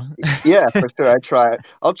it, you know? Yeah, for sure. I try.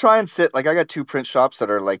 I'll try and sit. Like I got two print shops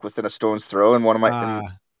that are like within a stone's throw in one of my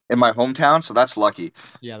in my hometown, so that's lucky.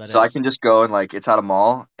 Yeah, that So I is. can just go and like it's at a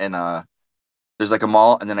mall, and there's like a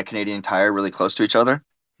mall and then a Canadian Tire really close to each other.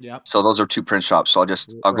 Yep. So those are two print shops. So I'll go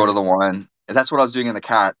to Right. the one. And that's what I was doing in the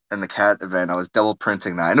cat event. I was double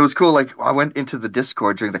printing that. And it was cool. Like I went into the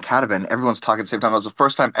Discord during the cat event. Everyone's talking at the same time. It was the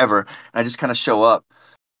first time ever. And I just kind of show up.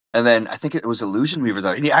 And then I think it was Illusion Weaver's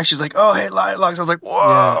out. And he actually was like, "Oh, hey, Lionlocks." I was like,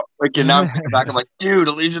 Yeah. "Whoa!" Like, and now I'm thinking back, I'm like, "Dude,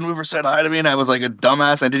 Illusion Weaver said hi to me," and I was like a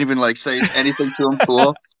dumbass. I didn't even like say anything to him.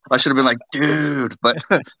 Cool. I should have been like, "Dude," but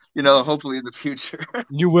hopefully in the future,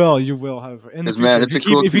 You will have in the because man, future. it's a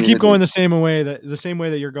cool If you keep community. going the same way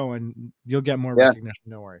that you're going, you'll get more Yeah. recognition.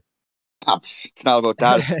 Don't worry. It's not about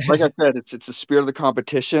that. It's like I said, it's the spirit of the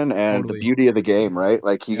competition and the Totally. beauty of the game, right?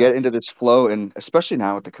 Like you Yep. get into this flow, and especially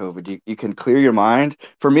now with the COVID, you can clear your mind.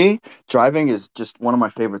 For me, driving is just one of my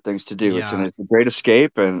favorite things to do. Yeah. It's a great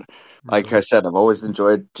escape, and like I Really. said, I've always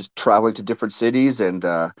enjoyed just traveling to different cities and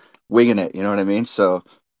winging it. You know what I mean? So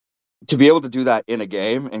to be able to do that in a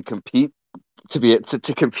game and compete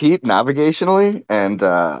to compete navigationally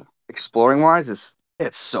and exploring wise is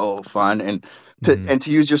it's so fun and Mhm.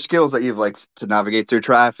 to use your skills that you've like to navigate through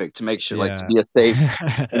traffic to make sure like to Yeah. be a safe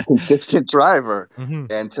and consistent driver Mhm.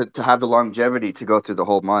 and to have the longevity to go through the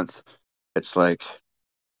whole month. It's like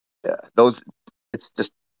those it's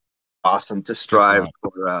just awesome to Takes a strive lot.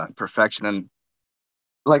 for perfection. And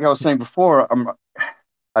like I was saying before,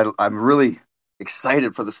 I'm really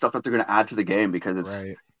excited for the stuff that they're going to add to the game because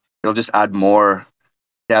Right. it'll just add more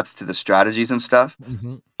depth to the strategies and stuff.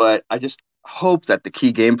 Mhm. But I just hope that the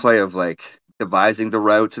key gameplay of like devising the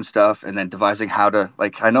routes and stuff, and then devising how to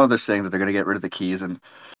like. I know they're saying that they're going to get rid of the keys, and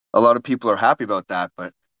a lot of people are happy about that.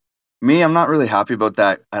 But me, I'm not really happy about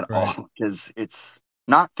that at Right. all because it's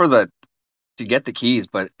not for the to get the keys,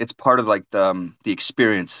 but it's part of like the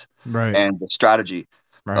experience Right. and the strategy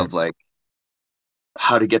Right. of like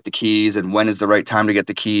how to get the keys and when is the right time to get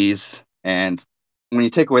the keys. And when you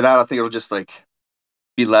take away that, I think it'll just like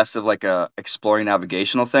be less of like a exploring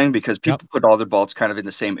navigational thing because Yep. people put all their vaults kind of in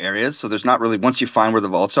the same areas. So there's not really once you find where the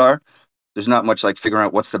vaults are, there's not much like figuring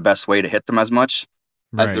out what's the best way to hit them as much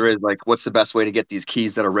as Right. there is like what's the best way to get these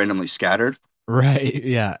keys that are randomly scattered. Right.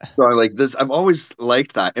 Yeah. So I like this. I've always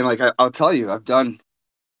liked that, and like I'll tell you, I've done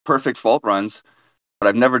perfect vault runs, but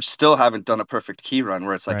I've never still haven't done a perfect key run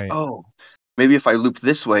where it's like, Right. oh, maybe if I looped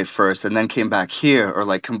this way first and then came back here, or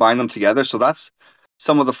like combine them together. So that's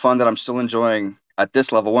some of the fun that I'm still enjoying at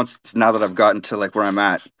this level. Once now that I've gotten to like where I'm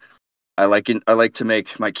at, I like to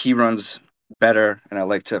make my key runs better, and I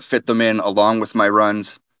like to fit them in along with my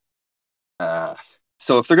runs. Uh,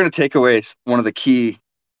 so if they're going to take away one of the key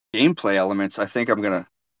gameplay elements, I think I'm going to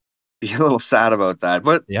be a little sad about that.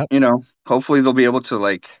 But Yep. hopefully they'll be able to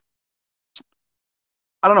like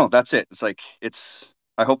I don't know. That's it. It's like it's.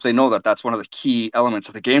 I hope they know that that's one of the key elements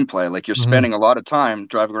of the gameplay. Like you're Mhm. spending a lot of time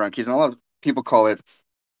driving around keys, and a lot of people call it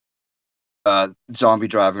zombie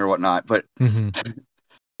driving or whatnot. But Mhm.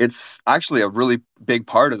 it's actually a really big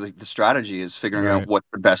part of the strategy is figuring out Right. what's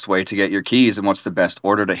the best way to get your keys and what's the best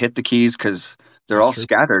order to hit the keys because they're That's all true.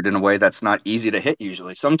 scattered in a way that's not easy to hit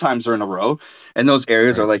usually. Sometimes they're in a row, and those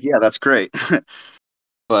areas are Right. like, yeah, that's great.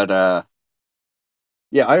 But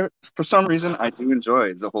yeah, I for some reason I do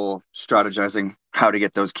enjoy the whole strategizing how to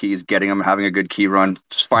get those keys, getting them, having a good key run,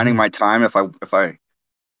 just finding Mhm. my time. If I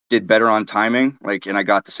did better on timing, like and I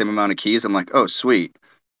got the same amount of keys, I'm like, oh sweet,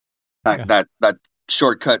 that Yeah. that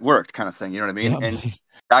shortcut worked, kind of thing. You know what I mean? Yep. And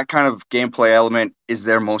that kind of gameplay element is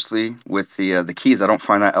there mostly with the keys. I don't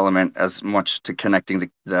find that element as much to connecting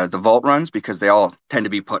the vault runs because they all tend to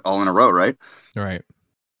be put all in a row, right? Right.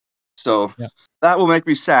 So Yep. that will make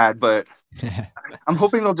me sad, but I'm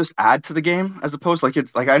hoping they'll just add to the game as opposed like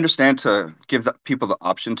I understand to give people the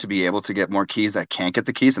option to be able to get more keys that can't get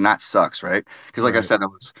the keys, and that sucks, right? Because like I Right. said,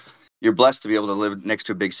 you're blessed to be able to live next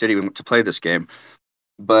to a big city to play this game,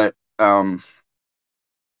 but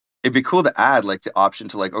it'd be cool to add like the option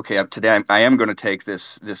to like okay, today I am going to take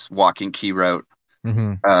this walking key route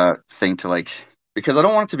Mhm. thing to like because I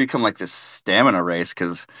don't want it to become like this stamina race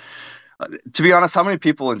because to be honest, how many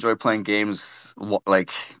people enjoy playing games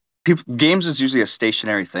like games is usually a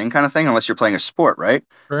stationary thing kind of thing unless you're playing a sport, right?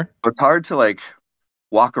 Sure. But it's hard to like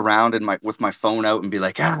walk around in my with my phone out and be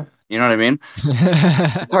like, you know what I mean?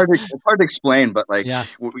 It's hard to explain, but like Yeah.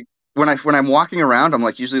 when I'm walking around, I'm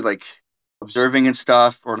like usually like observing and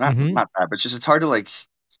stuff, or not Mhm. not that, but it's hard to like,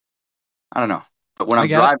 I don't know. But when I I'm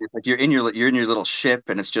get it. driving, it's like you're in your little ship,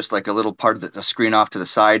 and it's just like a little part of the screen off to the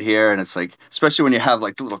side here, and it's like, especially when you have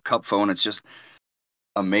like the little cup phone, it's just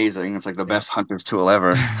amazing. It's like the Yeah. best hunter's tool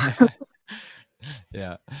ever.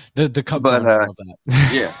 Yeah. The cup But phone, I love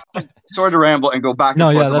yeah, that. sorry to ramble and go back and No,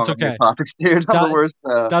 yeah, forth that's among your okay. topics, dude. I'm the That worst.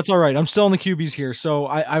 that's all right. I'm still in the QBs here. So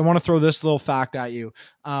I want to throw this little fact at you.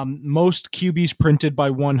 Most QBs printed by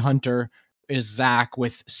one hunter is Zach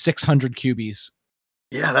with 600 QBs.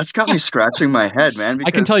 Yeah, that's got me scratching my head, man,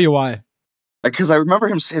 I can tell you why. because I remember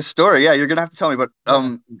his story. Yeah, you're gonna have to tell me, but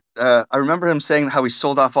Yeah. I remember him saying how he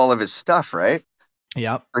sold off all of his stuff, right?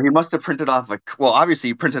 Yep. Or he must have printed off like, well,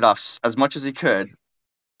 obviously he printed off as much as he could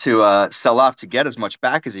to sell off to get as much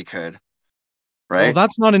back as he could, Well, right?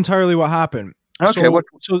 that's not entirely what happened. Okay, what?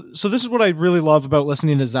 So this is what I really love about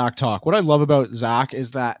listening to Zach talk. What I love about Zach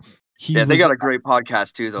is that he Yeah, they was got a great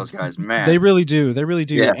podcast too. Those guys, they man. really do. They really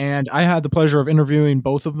do. Yeah. And I had the pleasure of interviewing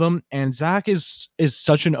both of them. And Zach is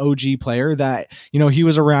such an OG player that, he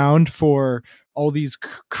was around for all these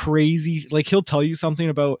crazy, like he'll tell you something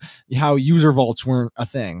about how user vaults weren't a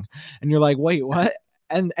thing. And you're like, wait, what?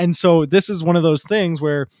 And so this is one of those things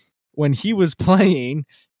where when he was playing,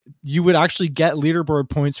 you would actually get leaderboard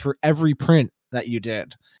points for every print that you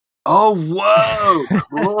did. Oh, whoa,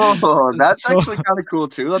 cool. That's So actually kind of cool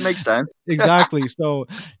too. That makes sense. exactly. So,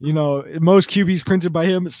 most QBs printed by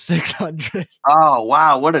him 600. Oh,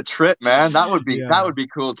 wow, what a trip, man. That Yeah. would be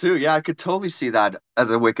cool too. Yeah, I could totally see that as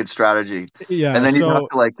a wicked strategy. Yeah. And then you'd have So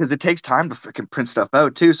to like, because it takes time to freaking print stuff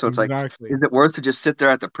out too. So it's like, exactly. is it worth to just sit there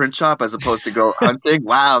at the print shop as opposed to go hunting?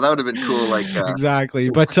 Wow, that would have been cool. Like, Exactly.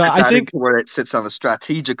 But fit I that think into where it sits on the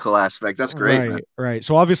strategical aspect. That's great, man. right.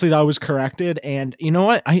 So obviously that was corrected. And you know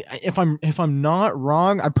what? If I'm not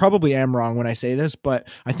wrong, I probably am wrong when I say this, but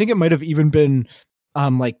I think it might have even been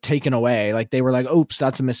like taken away. Like they were like, oops,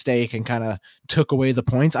 that's a mistake, and kind of took away the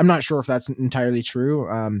points. I'm not sure if that's entirely true.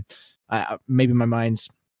 Maybe my mind's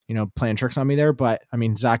playing tricks on me there, but I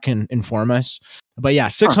mean Zach can inform us. But yeah,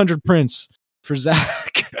 600 prints for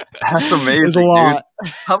Zach. That's amazing, is a lot.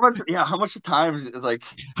 dude. How much? Yeah, how much time is like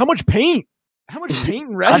How much paint? How much paint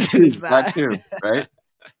and resin is that too, right?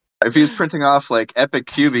 If he's printing off like epic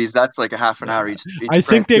cubies, that's like a half an hour each. I think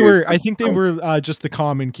print, they too. were. I think they were just the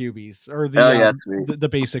common QBs or Oh yeah, sweet. the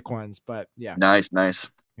basic ones. But yeah, Nice.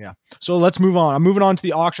 yeah. So let's move on. I'm moving on to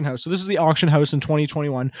the auction house. So this is the auction house in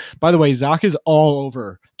 2021. By the way, Zach is all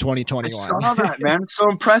over I 2021. saw that, man. It's so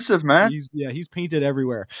impressive, man. He's painted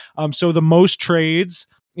everywhere. So the most trades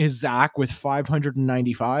is Zach with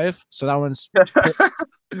 595. So that one's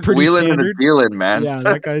pretty Wheeling and standard. dealing, man. Yeah,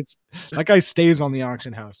 that guy stays on the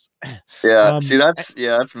auction house. Yeah. See,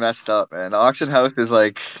 that's messed up, man. The auction house is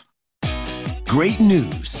like, Great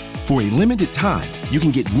news! For a limited time, you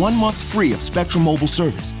can get 1 month free of Spectrum Mobile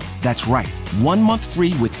service. That's right, 1 month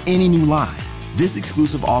free with any new line. This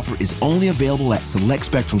exclusive offer is only available at select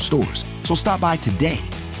Spectrum stores, so stop by today.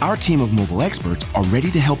 Our team of mobile experts are ready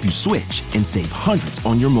to help you switch and save hundreds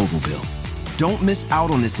on your mobile bill. Don't miss out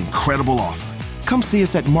on this incredible offer. Come see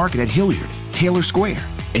us at Market at Hilliard, Taylor Square,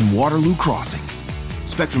 and Waterloo Crossing.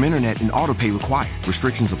 Spectrum Internet and autopay required.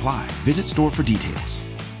 Restrictions apply. Visit store for details.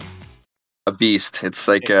 a beast. It's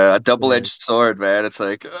like a double-edged sword, man. It's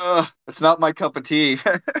like, it's not my cup of tea.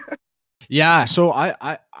 Yeah, so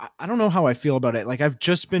I don't know how I feel about it. Like I've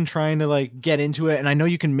just been trying to like get into it, and I know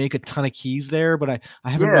you can make a ton of keys there, but I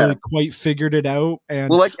haven't really quite figured it out. And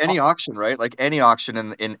well, like any auction, right? Like any auction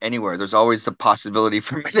in anywhere, there's always the possibility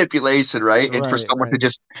for manipulation, right? And for someone to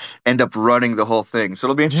just end up running the whole thing. So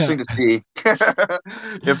it'll be interesting to see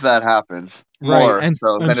if that happens more and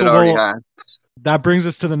than it already has. That brings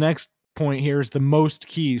us to the next point here, is the most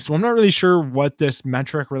keys. So I'm not really sure what this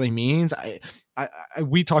metric really means.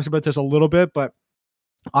 We talked about this a little bit, but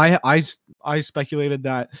I speculated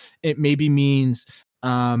that it maybe means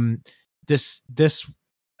this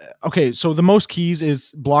okay, so the most keys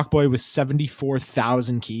is Blockboy with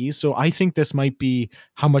 74,000 keys. So I think this might be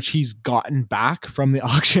how much he's gotten back from the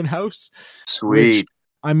auction house. Sweet. Which,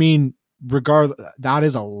 I mean, regardless, that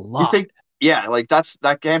is a lot. Yeah, like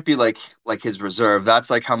that can't be like his reserve. That's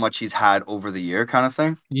like how much he's had over the year, kind of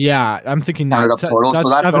thing. Yeah, I'm thinking that.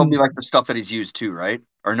 That'll be like the stuff that he's used too, right?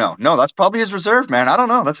 Or no, that's probably his reserve, man. I don't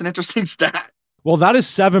know. That's an interesting stat. Well, that is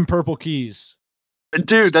 7 purple keys,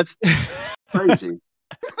 dude. That's crazy.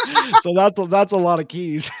 So that's a lot of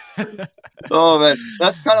keys. Oh man,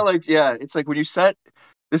 that's kind of like, yeah. It's like when you set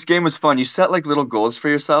this game was fun. You set like little goals for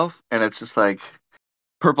yourself, and it's just like,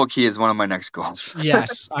 purple key is one of my next goals.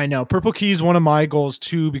 Yes, I know. Purple key is one of my goals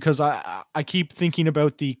too, because I keep thinking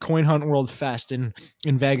about the Coin Hunt World Fest in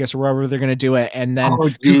Vegas or wherever they're going to do it, and then Oh,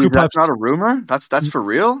 Cuckoo geez, that's Puffs. not a rumor. That's for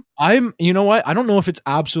real. You know what? I don't know if it's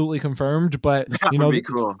absolutely confirmed, but That would be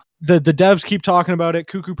cool. The devs keep talking about it.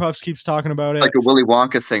 Cuckoo Puffs keeps talking about it. Like a Willy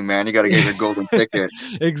Wonka thing, man. You got to get your golden ticket.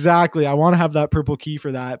 Exactly. I want to have that purple key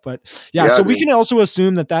for that. But yeah, Yeah, so dude. we can also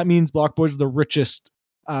assume that means Block Boy's the richest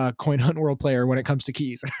Coin Hunt World player when it comes to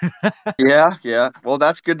keys. Yeah. Well,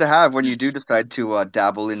 that's good to have when you do decide to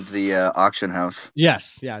dabble into the auction house.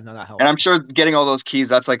 Yes. Yeah. No, that helps. And I'm sure getting all those keys,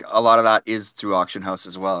 that's like a lot of that is through auction house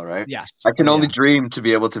as well, right? Yes. I can only dream to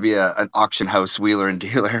be able to be an auction house wheeler and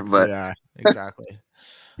dealer, but yeah, exactly.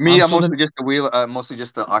 me, I'm mostly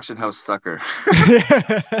just the auction house sucker.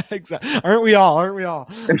 Exactly. Aren't we all?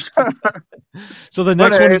 So the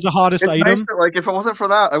next one is the hottest item. Nice that, like if it wasn't for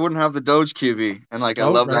that, I wouldn't have the Doge QB, and like I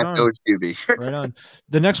love that Doge QB. Right on.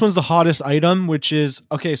 The next one's the hottest item, which is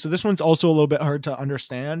okay. So this one's also a little bit hard to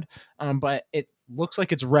understand, but it looks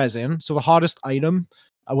like it's resin. So the hottest item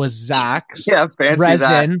was Zach's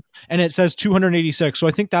resin, and it says 286. So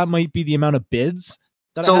I think that might be the amount of bids.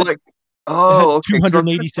 Oh, okay.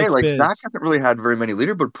 286 bids. Zach hasn't really had very many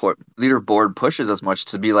leaderboard pushes as much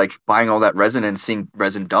to be like buying all that resin and seeing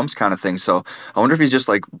resin dumps kind of thing. So I wonder if he's just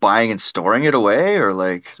like buying and storing it away or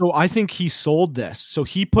like. So I think he sold this. So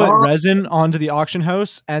he put resin onto the auction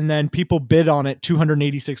house and then people bid on it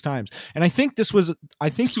 286 times. And I think he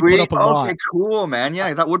put up a lot. Okay, cool, man.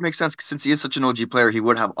 Yeah, that would make sense since he is such an OG player. He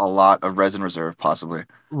would have a lot of resin reserve possibly.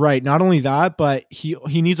 Right. Not only that, but he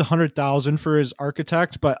needs 100,000 for his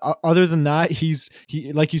architect. But other than that, he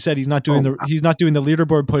like you said, he's not doing the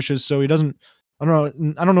leaderboard pushes. So he doesn't. I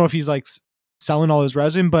don't know if he's like selling all his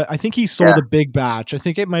resin, but I think he sold a big batch. I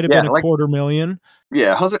think it might have been a 250,000.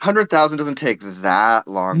 Yeah, 100,000 doesn't take that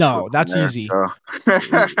long. No, that's easy. So.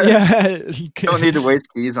 Yeah, don't need to waste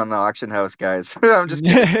keys on the auction house, guys. I'm just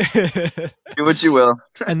kidding. Do what you will.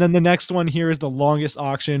 And then the next one here is the longest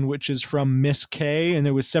auction, which is from Miss K, and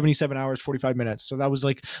it was 77 hours 45 minutes. So that was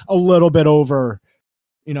like a little bit over.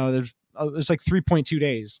 It's like 3.2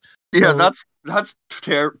 days. Yeah, so, that's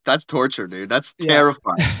torture, dude. That's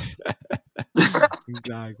terrifying.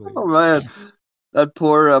 Exactly. Oh man. That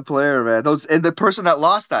poor player, man. And the person that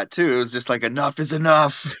lost that too, it was just like enough is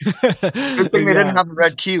enough. Good thing they didn't have a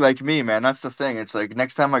red key like me, man. That's the thing. It's like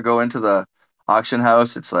next time I go into the auction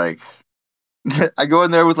house, it's like I go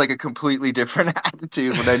in there with like a completely different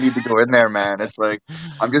attitude when I need to go in there, man. It's like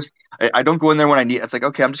I don't go in there when I need. It's like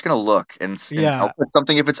okay, I'm just gonna look and I'll put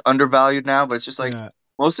something if it's undervalued now, but it's just like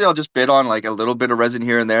mostly I'll just bid on like a little bit of resin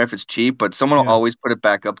here and there if it's cheap, but someone will always put it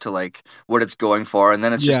back up to like what it's going for, and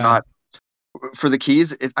then it's just not. For the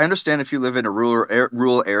keys, I understand if you live in a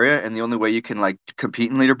rural area and the only way you can like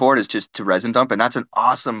compete in leaderboard is just to resin dump, and that's an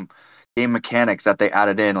awesome game mechanic that they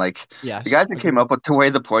added in. Like the guys that came up with the way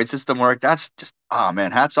the point system worked, that's just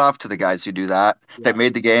man, hats off to the guys who do that. That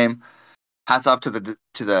made the game. Hats off to the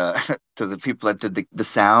people that did the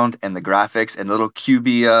sound and the graphics and the little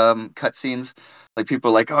QB cutscenes. Like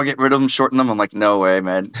people are like, oh, get rid of them, shorten them. I'm like, no way,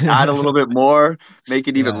 man. Add a little bit more, make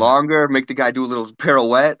it even longer, make the guy do a little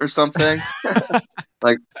pirouette or something.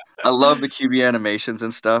 Like, I love the QB animations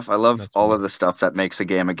and stuff. I love all of the stuff that makes a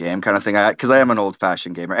game kind of thing. Because I am an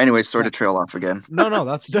old-fashioned gamer. Anyway, sorry to trail off again. No,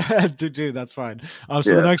 that's dude, that's fine.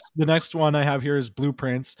 The next one I have here is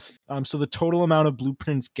blueprints. So the total amount of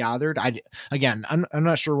blueprints gathered. I'm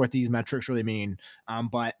not sure what these metrics really mean.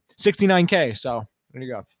 But 69K. So there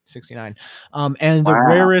you go, 69. And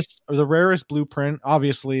the rarest blueprint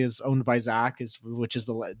obviously is owned by Zach, which is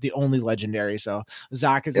the only legendary. So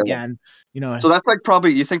Zach is again, So that's like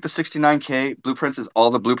probably you think the 69K blueprints is all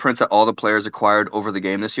the blueprints that all the players acquired over the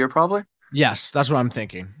game this year, probably. Yes, that's what I'm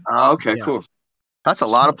thinking. Okay, cool. That's a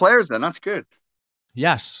lot of players then. That's good.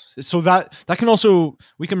 Yes. So that can also,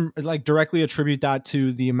 we can like directly attribute that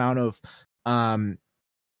to the amount of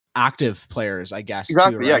active players, I guess.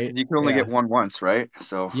 Exactly. Too, right? Yeah, you can only get one once, right?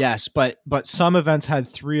 So yes, but some events had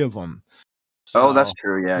 3 of them. So, that's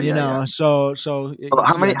true. Yeah. So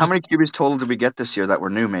how many QBs total did we get this year that were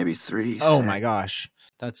new? Maybe 3. Oh my gosh,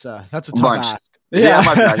 that's a tough ask. Yeah,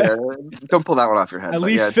 my bad. Yeah. Don't pull that one off your head. At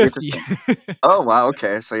least 50. Oh wow.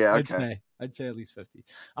 Okay. So yeah. Okay. I'd say at least 50.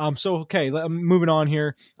 So okay, moving on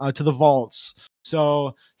here to the vaults.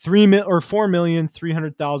 So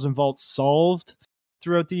 4,300,000 vaults solved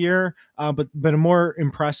throughout the year. But a more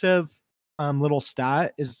impressive little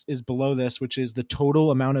stat is below this, which is the total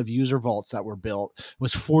amount of user vaults that were built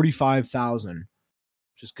was 45,000,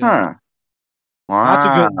 which is good. Huh.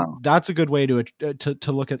 Wow. That's a good way to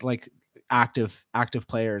look at like active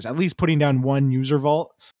players. At least putting down one user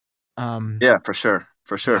vault. Yeah, for sure.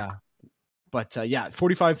 for sure. Yeah. But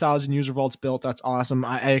 45,000 user vaults built. That's awesome.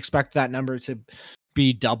 I expect that number to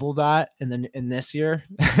be double that in this year.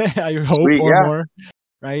 I hope Sweet, or yeah. more.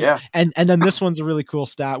 Right. Yeah. And then this one's a really cool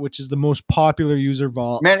stat, which is the most popular user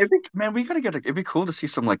vault. Man, we gotta it'd be cool to see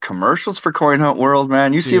some like commercials for Coin Hunt World,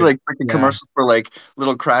 man. You see Dude, like freaking commercials for like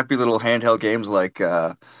little crappy little handheld games like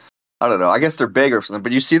I don't know. I guess they're big or something,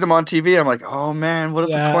 but you see them on TV. I'm like, oh man, what if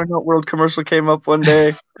the Coin Hunt World commercial came up one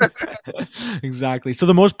day? Exactly. So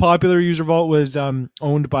the most popular user vault was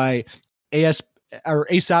owned by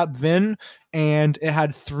ASAP Vin, and it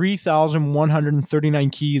had 3,139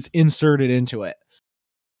 keys inserted into it.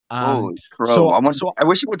 Holy crow! I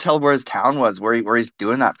wish he would tell where his town was, where he's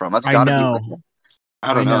doing that from. That's got to be.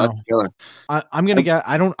 I don't know. That's killer. I'm gonna get.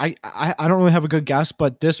 I don't really have a good guess,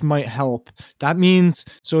 but this might help. That means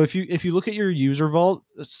so if you look at your user vault,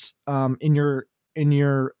 in your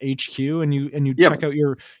HQ and you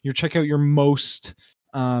check out your most,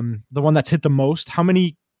 the one that's hit the most. How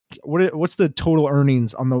many? What's the total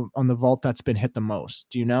earnings on the vault that's been hit the most?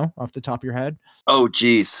 Do you know off the top of your head? Oh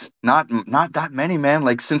geez, not that many, man.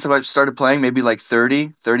 Like since I started playing, maybe like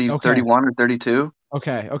 30, 31 or 32.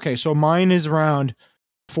 Okay. So mine is around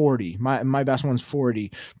 40. My best one's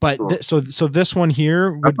 40. But Cool. so this one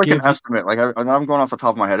here would give an estimate. Like I'm going off the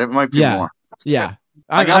top of my head. It might be more. Yeah.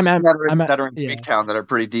 I got some that are in big town that are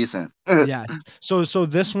pretty decent. Yeah. So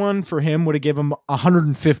this one for him would have given him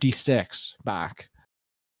 156 back.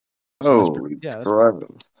 So that's pretty good.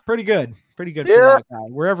 Pretty good for that guy.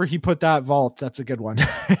 Wherever he put that vault, that's a good one.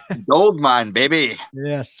 Gold mine, baby.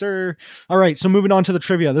 Yes, sir. All right. So moving on to the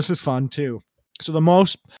trivia. This is fun too. So I'm going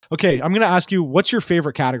to ask you, what's your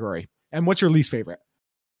favorite category and what's your least favorite?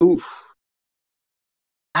 Oof.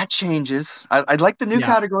 That changes. I like the new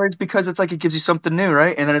categories because it's like it gives you something new,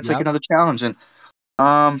 right? And then it's like another challenge. And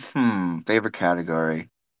favorite category.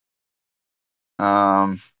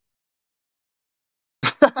 I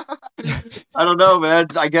don't know, man.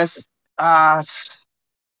 I guess. See, I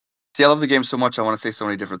love the game so much. I want to say so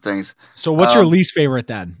many different things. So, what's your least favorite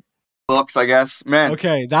then? Books, I guess. Man.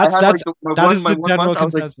 Okay, that is the general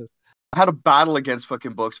consensus. I had a battle against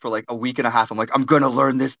fucking books for like a week and a half. I'm like, I'm gonna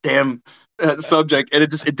learn this damn subject, and it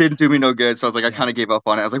didn't do me no good. So I was like, I kind of gave up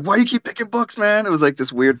on it. I was like, why you keep picking books, man? It was like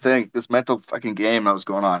this weird thing, this mental fucking game that was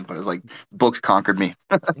going on. But it was like books conquered me.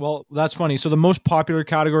 Well, that's funny. So the most popular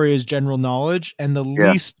category is general knowledge, and the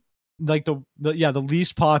least, like the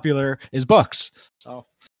least popular is books. So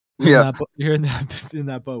you're in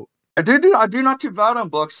that boat. I do not too bad on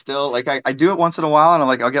books still. Like I do it once in a while, and I'm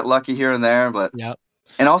like, I'll get lucky here and there, but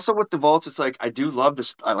And also with the vaults, it's like I do love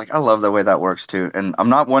this. I love the way that works too. And I'm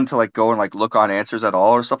not one to like go and like look on answers at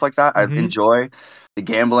all or stuff like that. Mm-hmm. I enjoy the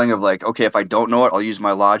gambling of like, okay, if I don't know it, I'll use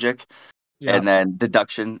my logic, and then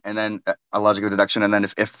deduction, and then a logical deduction, and then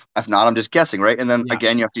if not, I'm just guessing, right? And then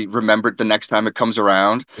again, you have to remember it the next time it comes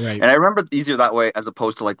around. Right. And I remember it easier that way as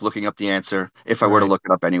opposed to like looking up the answer if I were to look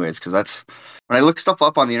it up anyways, because that's when I look stuff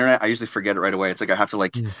up on the internet, I usually forget it right away. It's like I have to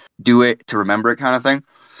like do it to remember it kind of thing.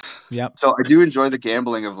 Yeah. So I do enjoy the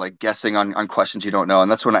gambling of like guessing on questions you don't know, and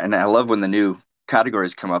that's when I love when the new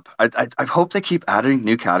categories come up. I hope they keep adding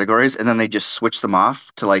new categories and then they just switch them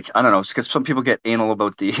off to like, I don't know, because some people get anal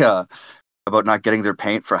about the about not getting their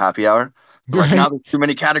paint for happy hour. Like now there's too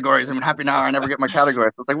many categories. I'm in happy hour, I never get my category.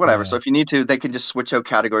 So it's like whatever. So if you need to, they can just switch out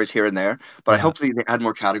categories here and there. But I hope they add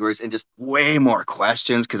more categories and just way more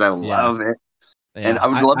questions because I love it. Yeah, and I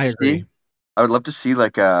would love to see. I would love to see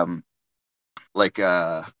like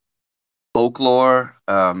folklore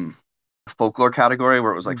category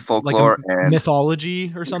where it was like folklore like and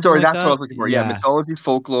mythology or something. Sorry, like that's that? what I was looking for. Yeah, mythology,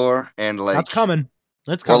 folklore, and like that's coming.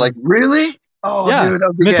 Or like really? Oh, yeah, dude, that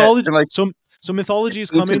would be mythology. Like, so mythology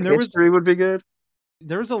is coming. There history would be good.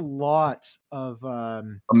 There's a lot of a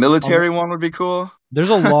military one would be cool. There's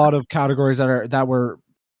a lot of categories that were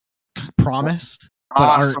promised. But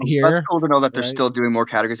aren't here. That's cool to know that they're still doing more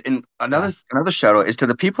categories. And another shout out is to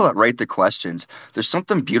the people that write the questions. There's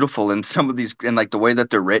something beautiful in some of these, in like the way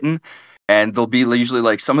that they're written, and they'll be usually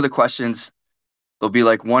like some of the questions. There'll be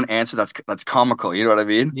like one answer that's comical. You know what I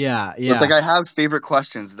mean? Yeah. So it's like I have favorite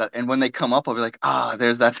questions and when they come up, I'll be like,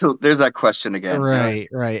 there's that question again. Right.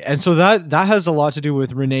 And so that has a lot to do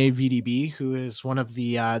with Renee VDB, who is one of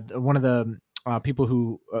the people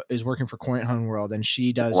who is working for Coin Hunt World, and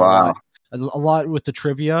she does a lot with the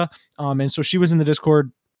trivia. And so she was in the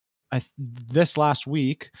Discord this last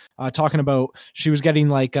week talking about she was getting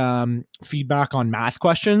like feedback on math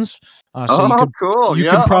questions. So cool. You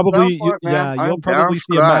can probably you'll probably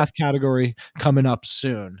see a math category coming up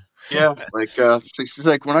soon. Yeah, like she's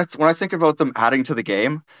like when I think about them adding to the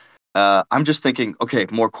game, I'm just thinking, okay,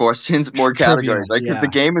 more questions, more Trivia. categories. Like, 'cause the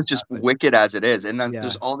Yeah, game is just exactly. wicked as it is, and then Yeah,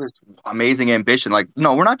 there's all this amazing ambition. Like,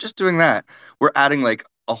 no, we're not just doing that. We're adding like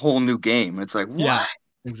a whole new game. It's like, yeah, what?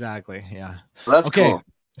 exactly. Yeah. Well, that's Okay, cool.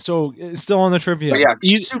 so still on the But trivia. yeah,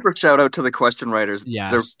 super shout out to the question writers. They're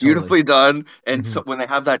Yes, totally. beautifully done. And Hmm. so when they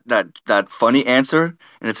have that funny answer,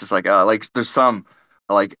 and it's just like there's some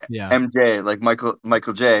like Yeah. MJ, like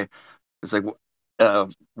Michael J. It's like,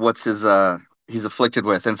 what's his he's afflicted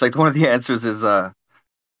with, and it's like one of the answers is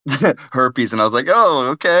herpes, and I was like, oh,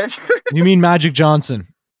 okay. You mean Magic Johnson?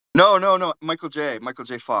 No, Michael J.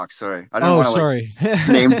 Fox. Sorry, I didn't Oh, want to like sorry.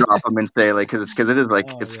 name drop him and say like because it is like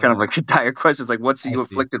Oh it's kind of yeah, like a dire question. It's like, what's I he see.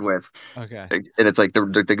 afflicted with? Okay. And it's like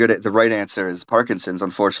the right answer is Parkinson's,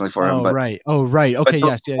 unfortunately for him. Oh But right. Oh right. Okay.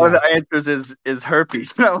 Yes. Yeah. one of Yeah. the answers is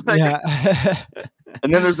herpes. You know, like, Yeah.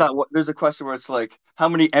 and then there's a question where it's like, how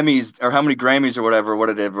many Emmys or how many Grammys or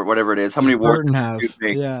whatever it is, how Does many awards Burton does have? this dude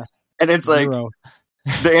make? Yeah. And it's like 0.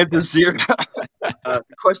 the answer is zero.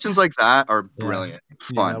 Questions like that are Yeah. brilliant, Yeah.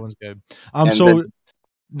 That fun, one's good. and So then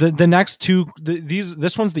the next two,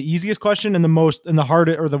 this one's the easiest question and the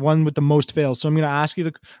hardest, or the one with the most fails. So I'm going to ask you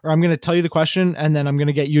I'm going to tell you the question, and then I'm going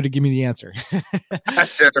to get you to give me the answer.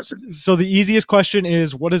 sure. So the easiest question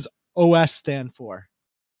is, what does OS stand for?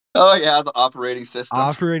 Oh yeah, the operating system.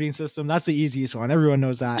 Operating system. That's the easiest one. Everyone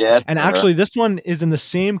knows that. Yeah, And sure. actually, this one is in the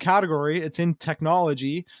same category. It's in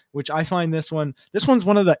technology, which I find this one's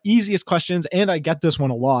one of the easiest questions, and I get this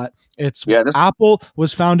one a lot. It's Yeah, Apple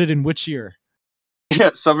was founded in which year?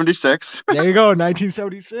 yeah, 76. There you go,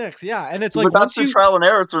 1976. Yeah, and it's like But that's once the you trial and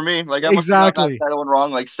error for me. Like I must have gotten exactly. that one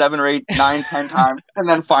wrong like 7 or 8, 9, 10 times, and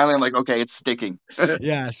then finally I'm like, okay, it's sticking.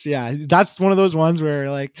 Yes, yeah. That's one of those ones where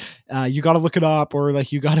like you got to look it up, or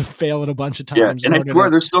like you got to fail it a bunch of Yeah, times in and I order swear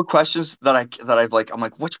to. there's still questions that I've like I'm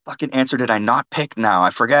like, which fucking answer did I not pick now? I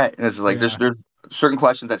forget. And it's like Yeah, there's certain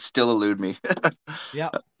questions that still elude me. yeah.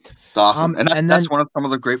 It's awesome, and And that's then one of some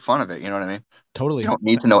of the great fun of it. You know what I mean? You totally. don't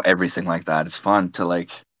need to know everything like that. It's fun to like,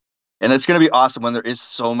 and it's gonna be awesome when there is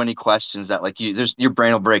so many questions that like there's your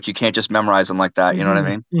brain will break. You can't just memorize them like that. You know what I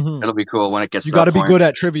Hmm. mean? Hmm. It'll be cool when it gets You to got that to be point. good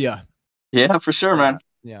at trivia. Yeah, for sure, Yeah, man.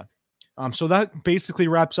 yeah. So that basically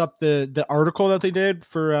wraps up the article that they did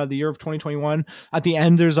for the year of 2021. At the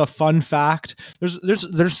end, there's a fun fact.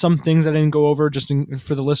 There's some things I didn't go over just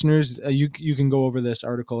for the listeners. You can go over this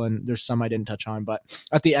article, and there's some I didn't touch on. But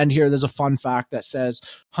at the end here, there's a fun fact that says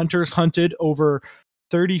hunters hunted over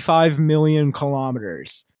 35 million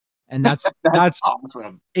kilometers, and That's that's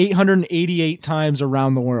awesome. 888 times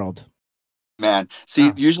around the world. Man, see,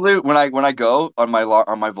 Wow. usually when I go on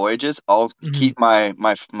my voyages, I'll Mhm. keep my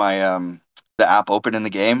the app open in the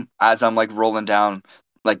game as I'm like rolling down,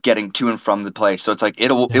 like getting to and from the place. So it's like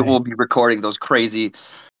it Okay. will be recording those crazy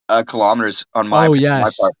kilometers on Oh my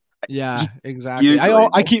yes. part. Yeah, exactly. Usually,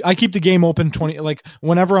 I keep the game open 20, like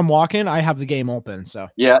whenever I'm walking, I have the game open. So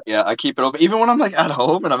yeah, I keep it open even when I'm like at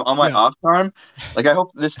home and I'm on my yeah, off time. Like I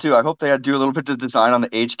hope this too. I hope they do a little bit of design on the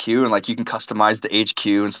HQ and like you can customize the HQ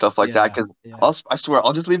and stuff like that. yeah, Because yeah. I swear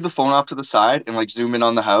I'll just leave the phone off to the side and like zoom in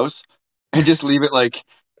on the house and just leave it like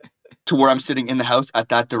to where I'm sitting in the house at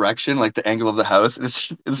that direction, like the angle of the house.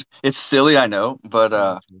 It's silly, I know,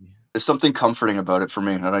 but there's something comforting about it for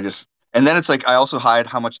me, and I just and then it's like I also hide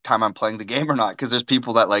how much time I'm playing the game or not because there's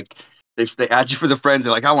people that like they add you for the friends.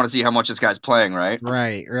 They're like, I want to see how much this guy's playing, right?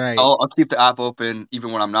 Right, right. I'll keep the app open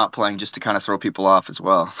even when I'm not playing, just to kind of throw people off as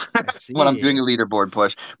well I when I'm doing see. a leaderboard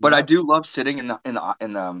push. But I Yep. do love sitting in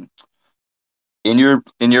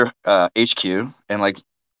your HQ and like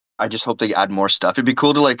I just hope they add more stuff. It'd be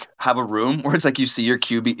cool to like have a room where it's like you see your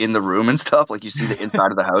QB in the room and stuff. Like you see the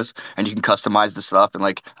inside of the house and you can customize the stuff and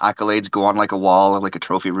like accolades go on like a wall or like a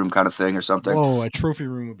trophy room kind of thing or something. Whoa, a trophy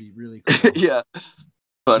room would be really cool. Yeah.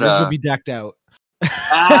 But Yours will be decked out.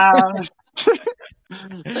 ah,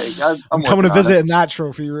 hey, I'm I'm coming to working on it. visit in that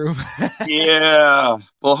trophy room. Yeah.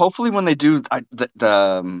 Well, hopefully when they do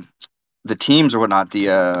the teams or whatnot,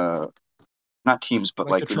 the not teams, but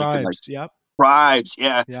Like the like when you can like tribes. Yep. tribes,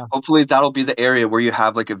 yeah. Yeah. Hopefully that'll be the area where you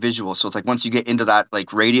have like a visual. So it's like once you get into that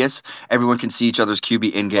like radius, everyone can see each other's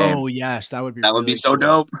QB in game. Oh yes, that would be That would be really so cool.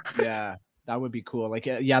 dope. Yeah, that would be cool. Like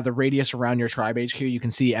yeah, the radius around your tribe HQ, you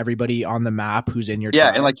can see everybody on the map who's in your Yeah,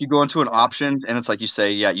 and tribe. like you go into an Yeah, option and it's like you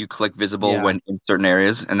say, yeah, you click visible yeah, when in certain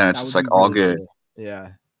areas, and then it's that just would be like all really good. cool.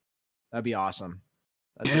 Yeah, that'd be awesome.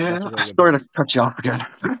 Yeah, That's a really good sorry point. to cut you off again.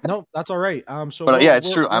 No, that's all right. So But yeah, it's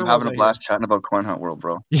true. I'm where was having a I here? blast chatting about Coin Hunt World,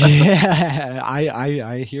 bro. Yeah,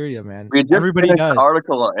 I hear you, man. We just Everybody finished the does.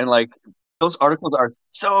 article and like those articles are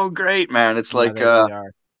so great, man. It's Yeah, like they really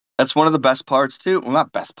are. That's one of the best parts too. Well,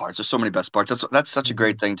 not best parts. There's so many best parts. That's such a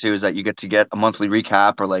great thing too. Is that you get a monthly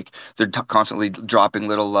recap, or like they're constantly dropping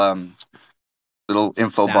little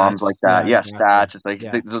info bombs like Stats. that. Yeah, Yeah, exactly. stats. It's like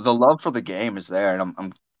Yeah, the love for the game is there, and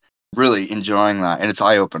I'm really enjoying that, and it's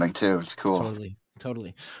eye opening too. It's cool. totally.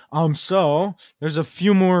 Totally. So there's a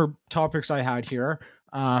few more topics I had here.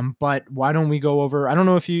 But why don't we go over? I don't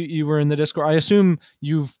know if you were in the Discord. I assume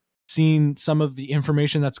you've seen some of the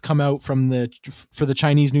information that's come out for the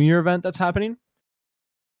Chinese New Year event that's happening.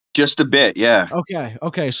 Just a bit, yeah.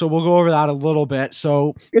 Okay. So we'll go over that a little bit.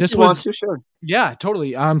 So If this you want was, to, sure. yeah,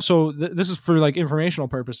 totally. So this is for like informational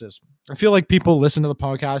purposes. I feel like people listen to the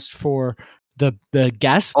podcast for the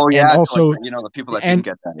guest, Oh and yeah, also like, the people that and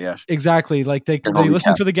didn't get that, yeah. exactly, like they General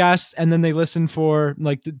listen recap. for the guests, and then they listen for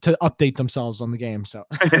like to update themselves on the game. So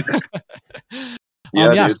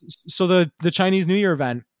Yeah, yeah. dude. So the Chinese New Year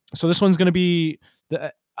event. So this one's going to be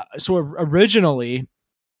so originally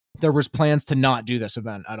there was plans to not do this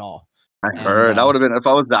event at all. I heard that would have been, if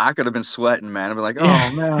I was that, I could have been sweating, man. I'd be like, oh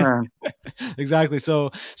Yeah. man. Exactly.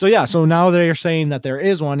 So yeah. So now they're saying that there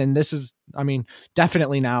is one, and this is, I mean,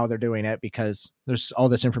 definitely now they're doing it because there's all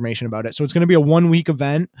this information about it. So it's going to be a 1-week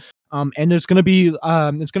event, and it's going to be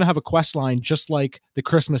it's going to have a quest line just like the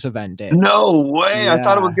Christmas event did. No way. Yeah. I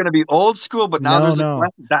thought it was gonna be old school, but now there's a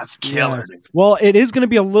quest. That's killer. Yes. Dude. Well, it is going to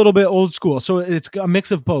be a little bit old school, so it's a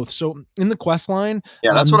mix of both. So in the quest line,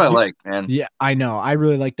 Yeah, that's what I like, man. Yeah, I know. I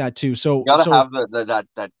really like that too. So You gotta have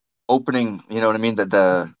that opening, you know what I mean?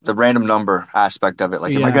 The random number aspect of it.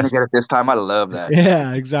 Like, am I gonna get it this time? I love that.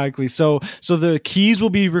 Yeah, exactly. So the keys will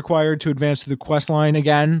be required to advance to the quest line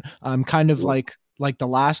again. Kind of like the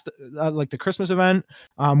last, like the Christmas event,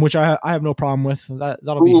 which I have no problem with.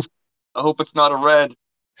 That'll be. I hope it's not a red.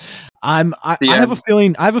 I have a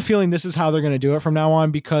feeling. I have a feeling this is how they're going to do it from now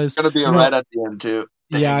on, because It's gonna be a red at the end too.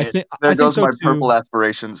 Dang yeah, it. I goes think so my too. purple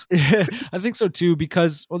aspirations. I think so too,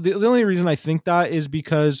 because the only reason I think that is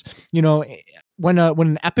because, when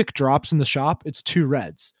an epic drops in the shop, it's 2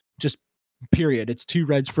 reds, just period. It's 2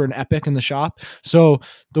 reds for an epic in the shop. So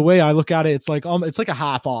the way I look at it, it's like a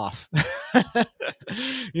half off. Instead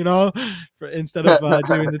of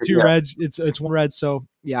doing the 2 reds, it's 1 red. So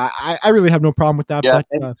yeah, I really have no problem with that. Yeah,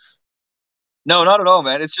 but no, not at all,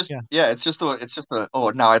 man. It's just it's just a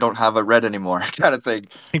oh, now I don't have a red anymore kind of thing.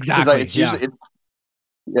 Exactly. It's usually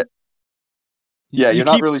you're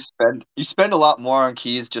not really you spend a lot more on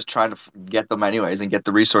keys just trying to get them anyways and get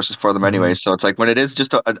the resources for them anyways. So it's like when it is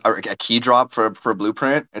just a key drop for a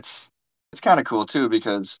blueprint, it's kind of cool too,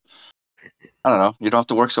 because I don't know, you don't have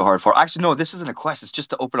to work so hard for it. Actually, no, this isn't a quest. It's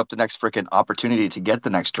just to open up the next freaking opportunity to get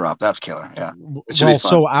the next drop. That's killer. Yeah. Well,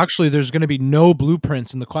 so actually there's going to be no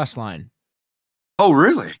blueprints in the quest line. Oh,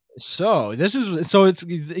 really? So it's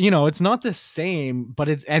it's not the same, but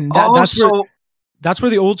it's that's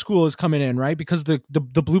where the old school is coming in, right? Because the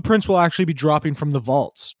blueprints will actually be dropping from the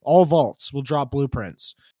vaults. All vaults will drop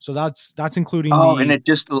blueprints. So that's including and it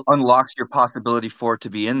just unlocks your possibility for it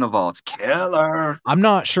to be in the vaults. Killer. I'm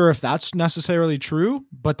not sure if that's necessarily true,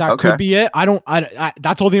 but that could be it. I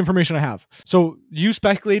that's all the information I have. So you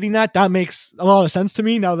speculating that makes a lot of sense to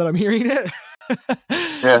me now that I'm hearing it.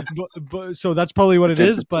 Yeah. But so that's probably what it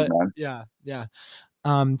is. But man. Yeah.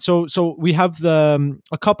 So we have a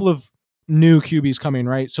couple of new QBs coming,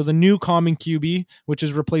 right? So the new common QB, which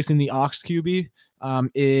is replacing the Ox QB,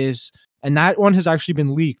 and that one has actually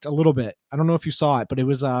been leaked a little bit. I don't know if you saw it, but it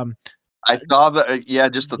was I saw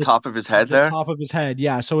just the top of his head there. The top of his head,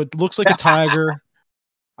 yeah. So it looks like a tiger.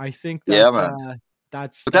 I think that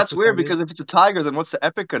that's weird, because if it's a tiger, then what's the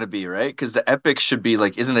epic going to be, right? Because the epic should be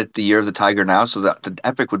like, isn't it the year of the tiger now? So that the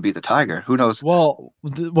epic would be the tiger. Who knows? Well,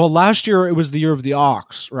 last year it was the year of the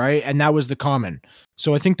ox, right? And that was the common.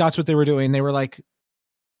 So I think that's what they were doing. They were like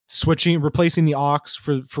replacing the ox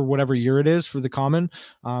for whatever year it is for the common.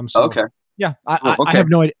 Okay. Yeah, I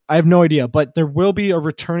have no idea, but there will be a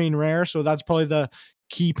returning rare. So that's probably the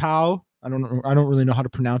key pow. I don't really know how to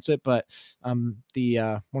pronounce it, but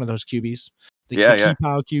the one of those QBs. The key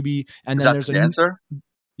pow QB, and then there's a dancer.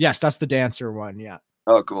 Yes, that's the dancer one. Yeah.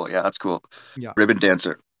 Oh, cool. Yeah, that's cool. Yeah. Ribbon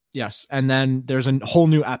dancer. Yes, and then there's a whole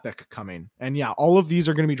new epic coming, and yeah, all of these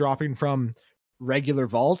are going to be dropping from regular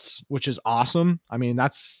vaults, which is awesome. I mean,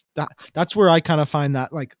 that's where I kind of find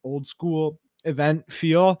that like old school event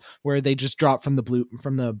feel, where they just drop from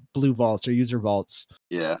the blue vaults or user vaults.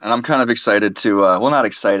 Yeah, and I'm kind of excited to not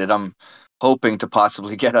excited. I'm hoping to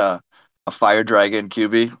possibly get a fire dragon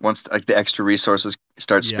QB once like the extra resources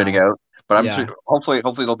start spinning out. But I'm sure, hopefully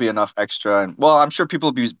there'll be enough extra, and I'm sure people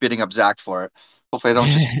will be bidding up Zach for it. Hopefully I don't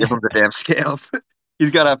just give him the damn scales.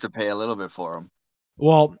 He's gotta have to pay a little bit for them.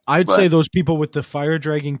 Well, I'd But say those people with the Fire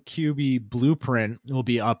Dragon QB blueprint will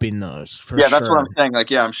be upping those for yeah, that's what I'm sure. saying. Like,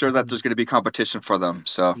 yeah, I'm sure that there's going to be competition for them.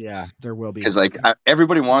 So Yeah, there will be. because like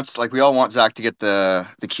everybody wants, like, we all want Zach to get the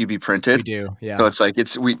QB We printed. do. So Yeah. it's like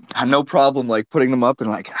we have no problem like putting them up and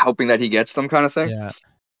like hoping that he gets them, kind of thing. Yeah.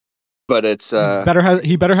 But it's He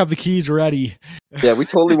better have the keys ready. yeah, we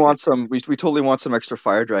totally want some. We totally want some extra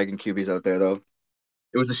Fire Dragon QBs out there, though.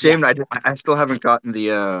 It was a Yeah. shame that I still haven't gotten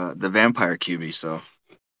the Vampire QB. So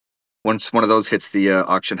once one of those hits the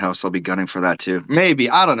auction house, I'll be gunning for that too. Maybe,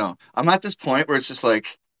 I don't know. I'm at this point where it's just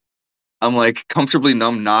like I'm like comfortably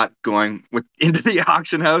numb not going with into the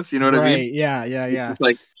auction house. You know what I mean? Right. Yeah. It's just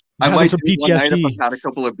like I Having might some do one night if PTSD. I've had a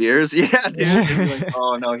couple of beers. Yeah, dude. And be like,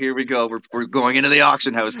 oh no, here we go. We're going into the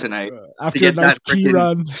auction house tonight to After a get nice that key freaking.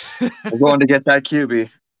 run. We're going to get that QB.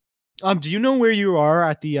 Do you know where you are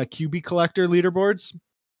at the QB collector leaderboards?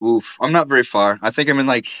 Oof, I'm not very far. I think I'm in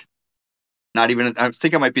like not even. I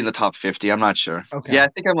think I might be in the top 50. I'm not sure. Okay. Yeah, I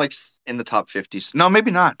think I'm like in the top 50s. No,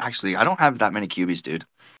 maybe not. Actually, I don't have that many QBs, dude.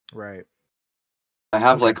 Right. I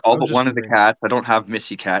have Okay. like all I was but just one of the wondering. cats. I don't have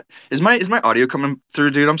Missy Cat. Is my audio coming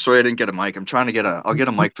through, dude? I'm sorry I didn't get a mic. I'm trying to get a. I'll get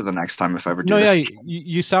a mic for the next time if I ever do No, this.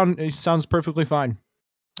 yeah, it sounds perfectly fine.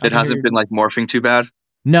 It hasn't been like morphing too bad.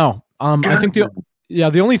 No. I think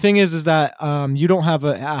the only thing is that you don't have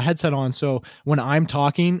a headset on, so when I'm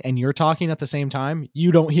talking and you're talking at the same time,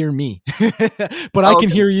 you don't hear me, but I can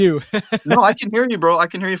hear you. No, I can hear you, bro. I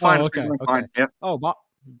can hear you fine. Oh, It's okay. going Okay. fine. Yeah. Oh,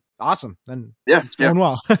 awesome. Then Yeah. it's going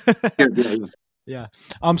well. Yeah. Yeah.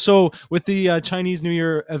 So with the Chinese New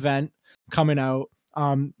Year event coming out,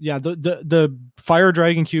 the Fire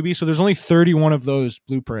Dragon QB. So there's only 31 of those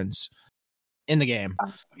blueprints in the game.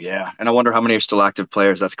 Yeah, and I wonder how many are still active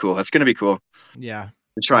players. That's cool. That's gonna be cool Yeah.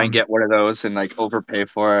 to try and get one of those and like overpay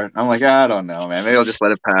for it. I'm like, I don't know, man. Maybe I'll just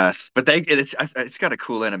let it pass. But it's got a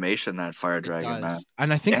cool animation, that Fire Dragon, man.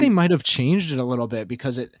 And I think they might have changed it a little bit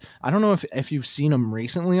because I don't know if you've seen them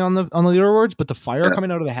recently on the leaderboards, but the fire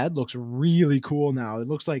coming out of the head looks really cool now. It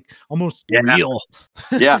looks like almost real.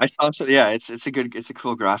 Yeah, I saw. So yeah, it's a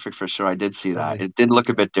cool graphic for sure. I did see that. It did look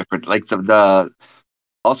a bit different. Like the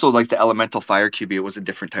also like the elemental fire QB, it was a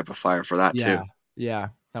different type of fire for that too. Yeah.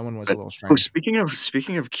 That one was a little strange. Speaking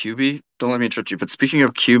of QB, don't let me interrupt you. But speaking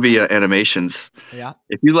of QB animations,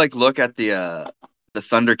 if you like look at the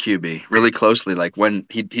Thunder QB really closely, like when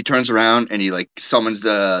he turns around and he like summons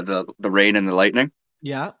the rain and the lightning.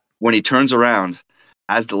 Yeah. When he turns around,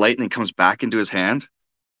 as the lightning comes back into his hand,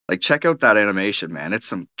 like check out that animation, man. It's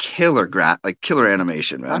some killer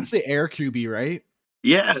animation, man. That's the air QB, right?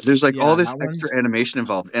 Yeah, there's like all this extra animation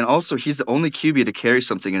involved, and also he's the only QB to carry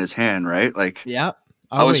something in his hand, right? Like, yeah.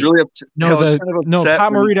 I was really upset. No,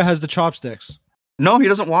 Pat Morita has the chopsticks. No, he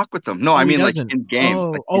doesn't walk with them. No, I mean like in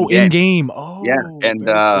game. In game. Oh, yeah. And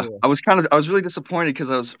cool. I was really disappointed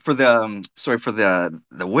because I was for the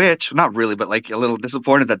witch, not really, but like a little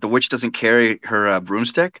disappointed that the witch doesn't carry her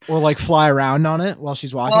broomstick or like fly around on it while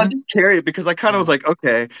she's walking. Well, I didn't carry it because I kind of was like,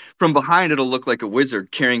 okay, from behind it'll look like a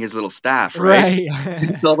wizard carrying his little staff, right?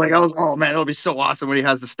 So like oh man, it'll be so awesome when he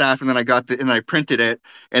has the staff, and then I printed it,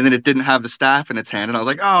 and then it didn't have the staff in its hand, and I was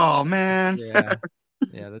like, oh man.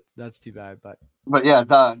 Yeah, that's too bad, but yeah,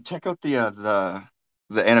 check out the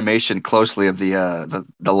animation closely of the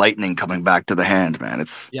lightning coming back to the hand, man.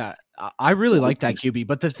 I really like that QB,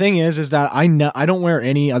 but the thing is that I don't wear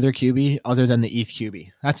any other QB other than the ETH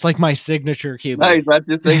QB. That's like my signature QB. Nice, that's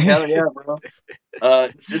your thing. Hell yeah, bro.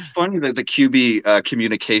 It's funny that the QB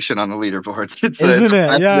communication on the leaderboards. It's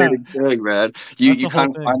fascinating thing, man. You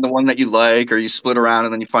kind of find the one that you like, or you split around,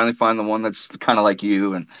 and then you finally find the one that's kind of like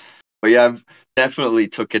you. But yeah, I've definitely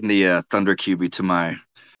taken the Thunder QB to my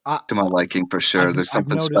liking for sure. There's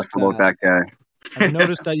something special about that guy. I've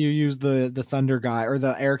noticed that you use the Thunder guy or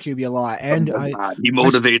the Air QB a lot, and he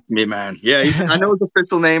motivates me, man. Yeah, I know his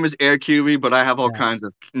official name is Air QB, but I have all kinds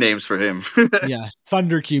of names for him. Yeah,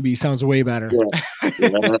 Thunder QB sounds way better.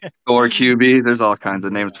 Or QB, there's all kinds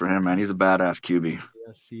of names for him, man. He's a badass QB.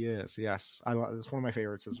 Yes, he is. Yes, it's one of my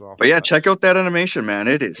favorites as well. But yeah, check out that animation, man.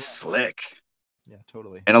 It is slick. Yeah,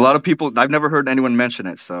 totally. And a lot of people, I've never heard anyone mention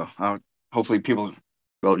it, so hopefully people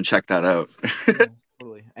go out and check that out.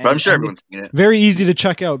 Totally. But I'm sure everyone's seen it. Very easy to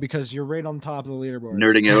check out because you're right on top of the leaderboard.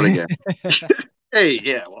 Nerding out again. Hey,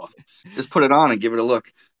 yeah, well, just put it on and give it a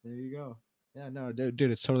look. There you go. Yeah, no, dude,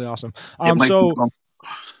 it's totally awesome. So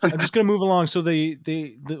I'm just gonna move along. So the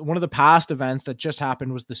one of the past events that just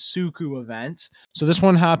happened was the Suku event. So this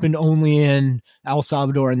one happened only in El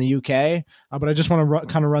Salvador in the UK, but I just want to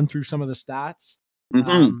kind of run through some of the stats.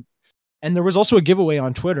 Mm-hmm. And there was also a giveaway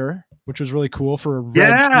on Twitter. which was really cool for a red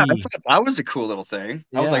Yeah, I key. thought that was a cool little thing.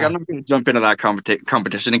 I was like, Yeah. I'm not going to jump into that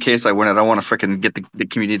competition in case I win it. I don't want to freaking get the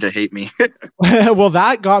community to hate me. Well,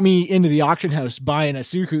 that got me into the auction house buying a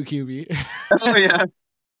Suku QB. Oh yeah.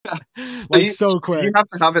 Like So so do you quick. have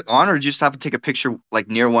to have it on, or do you just have to take a picture like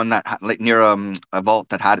near one that like near a vault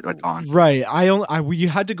that had it on? Right. You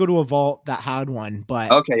had to go to a vault that had one,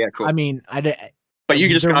 but Okay, yeah, I cool. mean, But you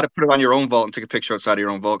just there, got to put it on your own vault and take a picture outside of your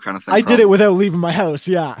own vault, kind of thing. I did it Probably. without leaving my house.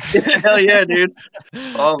 Yeah. Hell yeah, dude.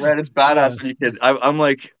 Oh man, it's Yeah. badass when you can. I'm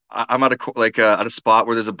like I'm at at a spot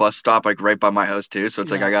where there's a bus stop like right by my house too. So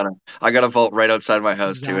it's like Yeah. I got a vault right outside my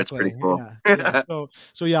house too. It's pretty Exactly. cool. Yeah. Yeah.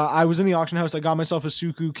 So yeah, I was in the auction house. I got myself a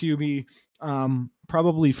Suku QB,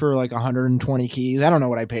 probably for like 120 keys. I don't know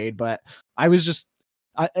what I paid, but I was just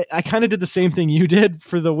I kind of did the same thing you did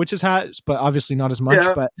for the witch's hats, but obviously not as much.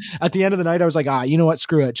 Yeah, But at the end of the night, I was like, you know what?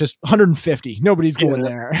 Screw it. Just 150. Nobody's going yeah,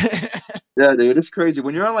 there. yeah, dude. It's crazy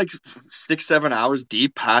when you're on like 6, 7 hours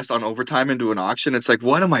deep past on overtime into an auction. It's like,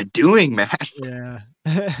 what am I doing, man? Yeah.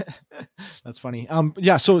 That's funny.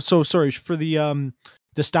 Yeah, so sorry for the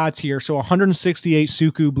stats here. So 168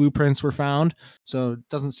 Suku blueprints were found. So it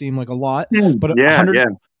doesn't seem like a lot, but Yeah, yeah.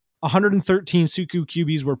 113 Suku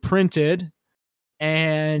QBs were printed,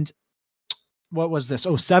 and what was this?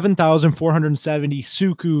 7,470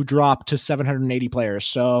 Suku dropped to 780 players.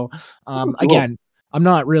 So Oh, cool. again, I'm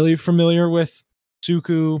not really familiar with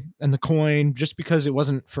Suku and the coin just because it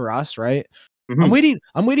wasn't for us, right? Mhm.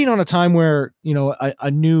 I'm waiting on a time where,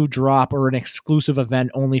 a new drop or an exclusive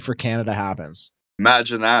event only for Canada happens.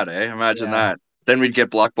 Imagine that, eh? Imagine Yeah. that. Then we'd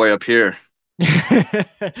get Block Boy up here.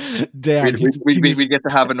 Damn. We'd get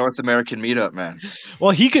to have a North American meetup, man.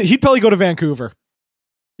 Well, he'd probably go to Vancouver.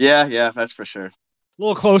 Yeah, that's for sure. A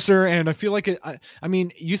little closer, and I feel like I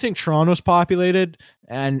mean, you think Toronto's populated,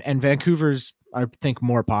 and Vancouver's, I think,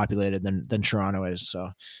 more populated than Toronto is. So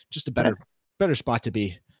just a better spot to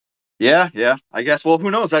be. Yeah. I guess. Well, who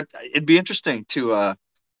knows? It'd be interesting to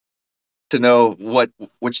know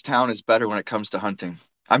which town is better when it comes to hunting.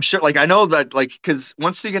 I'm sure, like I know that, like, because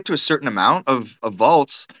once you get to a certain amount of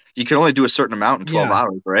vaults, you can only do a certain amount in 12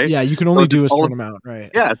 hours, right? Yeah, you can only do a certain amount, right?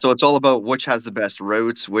 Yeah, so it's all about which has the best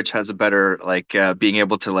routes, which has a better like being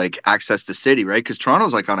able to like access the city, right? Because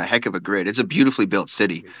Toronto's like on a heck of a grid. It's a beautifully built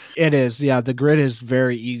city. It is. Yeah, the grid is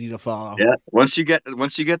very easy to follow. Yeah. Once you get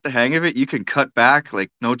the hang of it, you can cut back like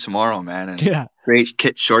no tomorrow, man, and Yeah.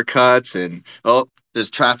 create shortcuts and there's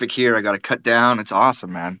traffic here. I got to cut down. It's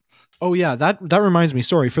awesome, man. Oh yeah, that reminds me.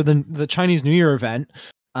 Sorry for the Chinese New Year event.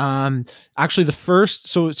 Actually, the first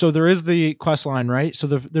so there is the quest line, right? So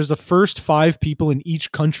there's the first 5 people in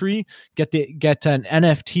each country get an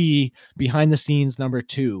NFT behind the scenes number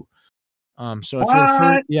 2.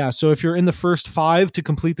 So if you're in the first 5 to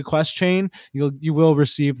complete the quest chain, you will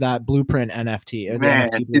receive that blueprint NFT. Or Man,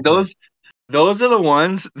 the NFT see, those are the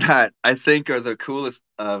ones that I think are the coolest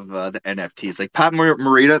of the NFTs. Like Pat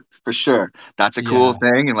Morita, for sure. That's a cool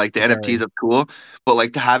thing. And like the NFTs are cool. But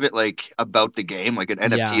like to have it like about the game, like an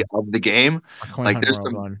NFT of the game. Like there's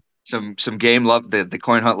some game love, the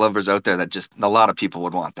coin hunt lovers out there that just a lot of people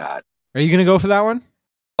would want that. Are you gonna go for that one?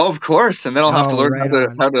 Oh, of course. And then I'll have to learn right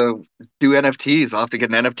how to do NFTs. I'll have to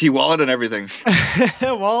get an NFT wallet and everything.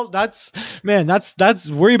 Well, that's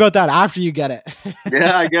worry about that after you get it.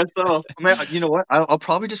 Yeah, I guess so. I mean, you know what? I'll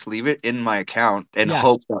probably just leave it in my account and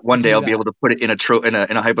hope that one day I'll be able to put it in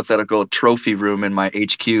a hypothetical trophy room in my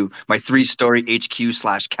HQ, my 3-story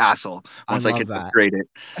HQ/castle once I can upgrade it.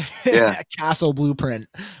 Yeah, castle blueprint.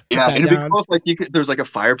 Yeah, and it'd be cool if like there's like a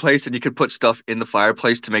fireplace and you could put stuff in the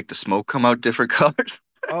fireplace to make the smoke come out different colors.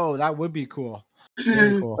 Oh, that would be cool.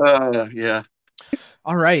 Very cool. Yeah.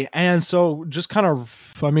 All right. And so just kind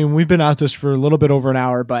of, I mean, we've been at this for a little bit over an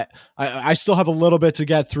hour, but I still have a little bit to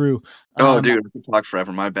get through. Oh, dude, we can talk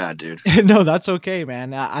forever. My bad, dude. No, that's okay,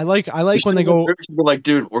 man. I like when they go like,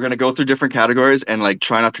 dude, we're going to go through different categories and like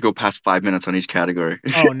try not to go past 5 minutes on each category.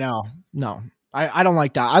 Oh, no. I don't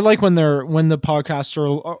like that. I like when the podcasts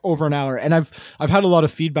are over an hour, and I've had a lot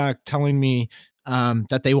of feedback telling me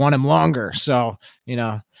that they want him longer. So,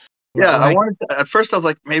 yeah, I wanted to, at first I was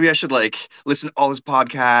like, maybe I should like listen to all his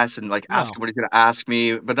podcasts and like ask him what he's going to ask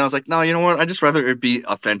me. But then I was like, no, you know what? I just rather it be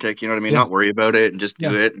authentic. You know what I mean? Not worry about it and just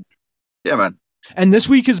do it. Yeah, man. And this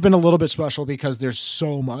week has been a little bit special because there's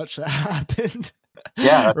so much that happened.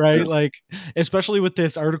 Yeah. Right. True. Like, especially with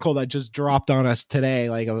this article that just dropped on us today,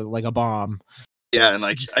 like a bomb. Yeah. And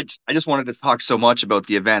like, I just wanted to talk so much about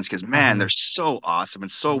the events because, man, they're so awesome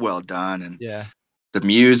and so well done. And the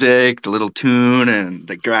music, the little tune and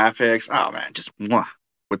the graphics. Oh, man, just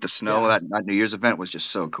with the snow. That New Year's event was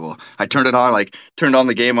just so cool. I turned on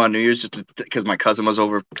the game on New Year's just because my cousin was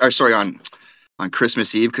over. On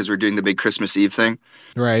Christmas Eve because we're doing the big Christmas Eve thing.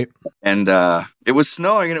 Right. And it was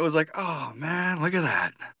snowing, and it was like, oh man, look at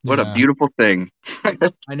that! What a Yeah. beautiful thing.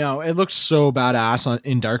 I know. It looks so badass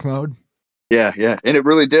in dark mode. Yeah, yeah, and it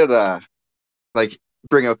really did like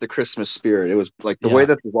bring out the Christmas spirit. It was like the way Yeah.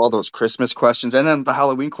 that all those Christmas questions, and then the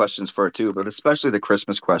Halloween questions for it too, but especially the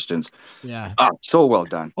Christmas questions. Yeah. So well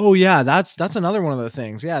done. Oh yeah, that's another one of the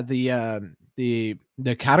things. Yeah, the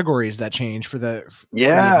categories that change for the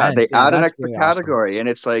Yeah, they events. Yeah, add an that's extra really awesome. category, and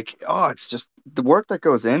it's like, oh, it's just the work that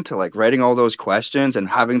goes into like writing all those questions and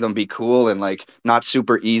having them be cool and like not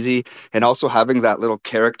super easy, and also having that little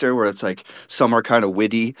character where it's like some are kind of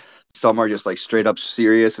witty, some are just like straight up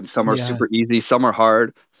serious, and some are Yeah. super easy, some are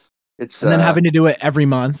hard. It's And then having to do it every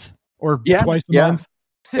month or yeah, twice a yeah. month.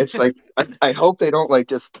 It's like I hope they don't like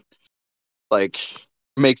just like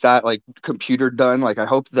make that like computer done. Like I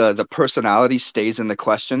hope the personality stays in the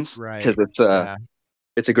questions because Right. Yeah.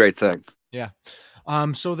 it's a great thing. Yeah.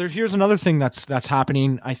 So here's another thing that's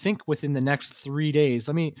happening. I think within the next 3 days.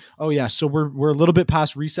 Oh yeah. So we're a little bit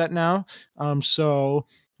past reset now. So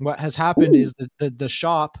what has happened Ooh. is the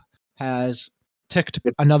shop has ticked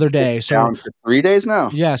It's, another it's day. So down to 3 days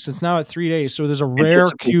now. yes, it's now at 3 days. So there's a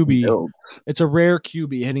rare Anticipation QB. build. It's a rare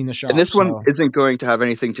QB hitting the And shop. this one So isn't going to have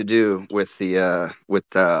anything to do with the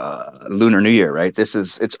Lunar New Year, right? This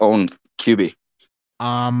is its own QB.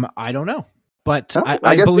 I don't know. But Huh? I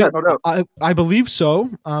I guess yeah, believe no doubt. I believe so.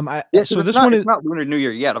 Yeah, So because this one it's is not Lunar New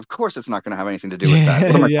Year yet. Of course, it's not going to have anything to do with that.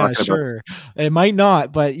 What am I yeah, talking about? sure. It might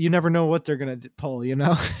not, but you never know what they're gonna pull.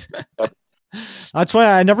 That's why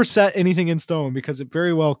I never set anything in stone because it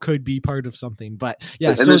very well could be part of something. But yeah,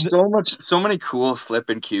 And so there's so many cool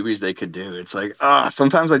flipping QBs they could do. It's like,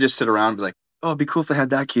 sometimes I just sit around and be like, oh, it'd be cool if they had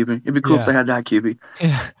that QB. It'd be cool if yeah, they had that QB.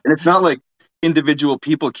 yeah, And it's not like individual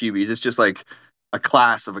people QBs. It's just like a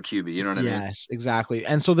class of a QB. You know what I mean? yes, exactly.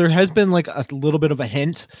 And so there has been like a little bit of a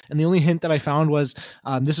hint, and the only hint that I found was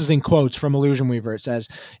this is in quotes from Illusion Weaver. It says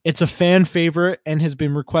it's a fan favorite and has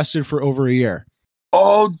been requested for over a year.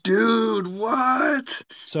 Oh, dude, what?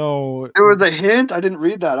 So There was a hint. I didn't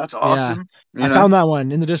read that. That's yeah, awesome. I You know? found that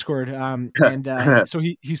one in the Discord. And so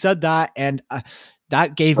he said that, and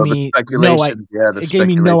that gave So the me speculation, yeah, the it gave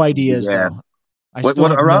me no speculation ideas began. though. I What still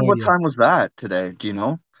what have around no what idea. time was that today? Do you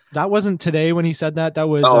know? That wasn't today when he said that. That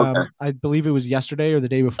was Oh, okay. I believe it was yesterday or the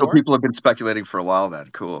day So before. people have been speculating for a while then.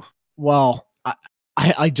 Cool. Well,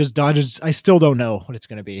 I just dodged. I still don't know what it's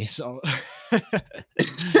going to be. So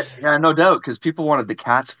Yeah, no doubt, because people wanted the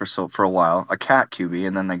cats for a while, a cat QB,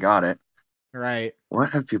 and then they got it. right, What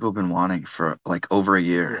have people been wanting for like over a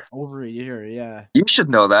year? over a year. Yeah, You should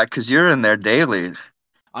know that because you're in there daily.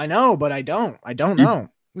 I know, but I don't. I don't You, know.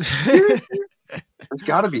 there's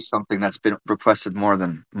got to be something that's been requested more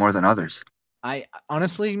than others. I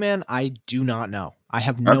honestly, man, I do not know. I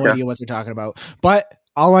have no Okay. idea what they're talking about. But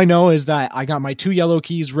all I know is that I got my 2 yellow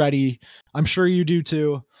keys ready. I'm sure you do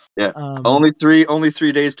too. Yeah. Um, Only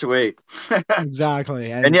 3 days to wait.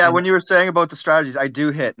 exactly. And yeah, And when you were saying about the strategies, I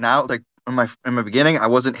do hit now. Like in my beginning, I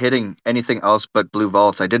wasn't hitting anything else but blue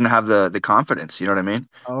vaults. I didn't have the confidence. You know what I mean?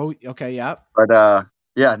 oh, okay, yeah, But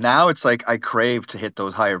yeah, now it's like I crave to hit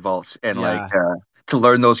those higher vaults and like yeah, to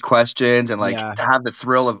learn those questions and like yeah, to have the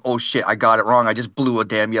thrill of, oh shit, I got it wrong. I just blew a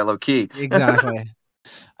damn yellow key. exactly.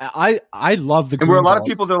 I love the And where a green lot of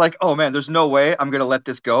people vaults. they're like, oh man, there's no way I'm gonna let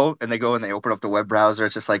this go, and they go and they open up the web browser.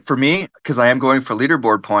 It's just like for me, because I am going for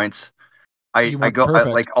leaderboard points. You I want go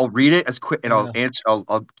perfect. like I'll read it as quick and I'll Yeah, answer.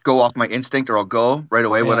 I'll go off my instinct or I'll go right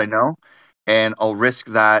away what yeah, I know, and I'll risk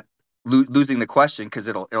that losing the question because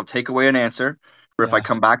it'll take away an answer. Or if I yeah,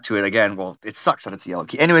 come back to it again, well, it sucks that it's a yellow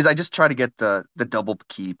key. Anyways, I just try to get the double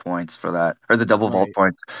key points for that or the double vault right.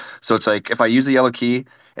 points. So it's like if I use the yellow key,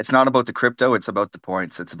 it's not about the crypto, it's about the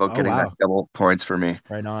points. It's about Oh getting that wow, double points for me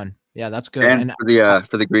right on. Yeah, that's good. and And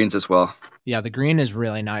for the greens as well. yeah, the green is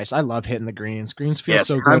really nice. I love hitting the greens. Greens feel Yes,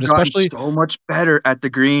 so and I've good, gotten especially. so much better at the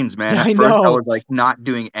greens, man. Yeah, At I first, I know. was like not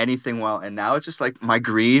doing anything well, and now it's just like my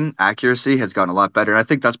green accuracy has gotten a lot better. And I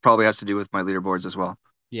think that's probably has to do with my leaderboards as well.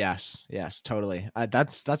 Yes, yes, totally.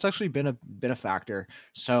 That's actually been a factor.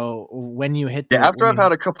 So when you hit Yeah, the after when I've you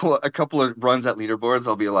had a couple of runs at leaderboards,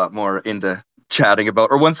 I'll be a lot more into chatting about.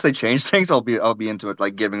 Or once they change things, I'll be into it,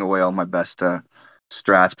 like giving away all my best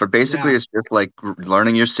strats. But basically, yeah, it's just like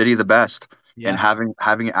learning your city the best and yeah,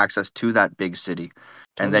 having access to that big city,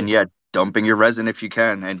 and then totally. yeah, dumping your resin if you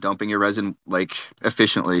can, and dumping your resin like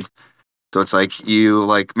efficiently. So it's like you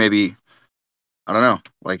like maybe I don't know,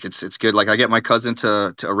 like it's good. Like I get my cousin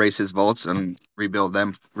to erase his vaults and rebuild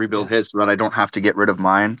Yeah, his, so that I don't have to get rid of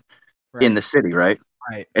mine in right, the city, right?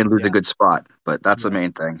 right. And lose a Yeah, good spot. But that's the yeah,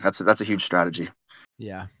 main thing. That's a huge strategy.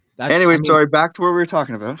 yeah. Anyway, sorry, back to where we were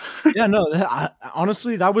talking about. Yeah, no,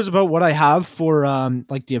 honestly, that was about what I have for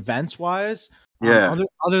like the events wise. Yeah.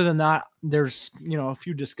 Other than that, there's a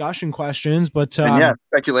few discussion questions, but And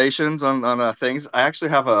speculations on things. I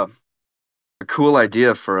actually have a cool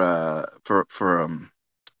idea for a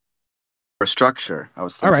structure. I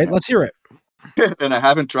was all thinking right, let's hear it. and I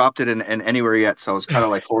haven't dropped it in anywhere yet, so I was kind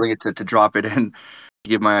of like holding it to drop it in to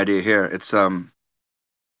give my idea here. It's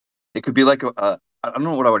it could be like a I don't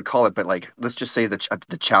know what I would call it, but like let's just say the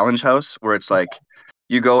challenge house where it's like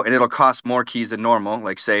you go and it'll cost more keys than normal.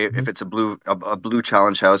 Like say if it's a blue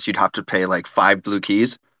challenge house, you'd have to pay like 5 blue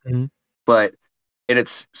keys. Mm-hmm. But and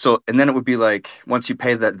then it would be like once you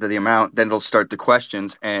pay the amount, then it'll start the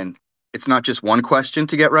questions, and it's not just one question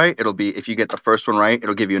to get right. It'll be if you get the first one right,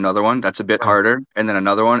 it'll give you another one that's a bit harder, and then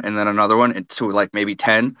another one, and then another one, and to like maybe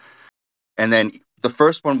 10. And then the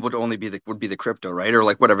first one would only be the crypto, right? Or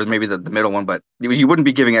like whatever, maybe the middle one, but you wouldn't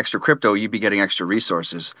be giving extra crypto, you'd be getting extra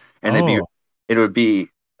resources. And it would be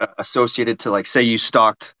associated to like say you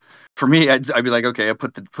stocked. For me, I'd be like, okay, I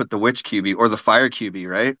put the witch QB or the fire QB,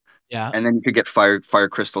 right? Yeah. And then you could get fire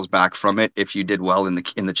crystals back from it if you did well in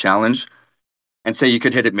the challenge. And say you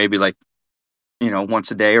could hit it maybe like once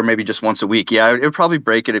a day or maybe just once a week. Yeah, it would probably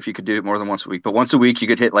break it if you could do it more than once a week. But once a week you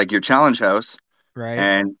could hit like your challenge house. Right.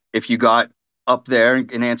 And if you got up there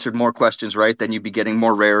and answered more questions right, then you'd be getting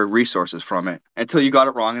more rare resources from it until you got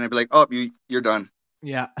it wrong and they'd be like, oh, you're done.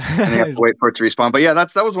 Yeah. And you have to wait for it to respawn. But yeah,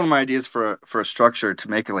 that was one of my ideas for a structure to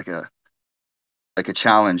make it like a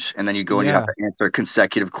challenge, and then you go and you have to answer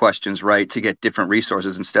consecutive questions right to get different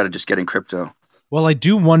resources instead of just getting crypto. Well, I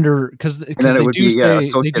do wonder because they do say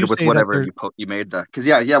associated with whatever you made that. Because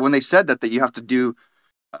when they said that you have to do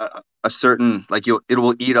a certain like it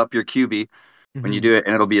will eat up your QB when you do it,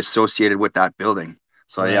 and it'll be associated with that building.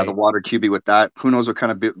 So the water QB with that. Who knows what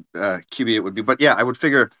kind of QB it would be? But yeah, I would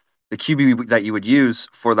figure the QB that you would use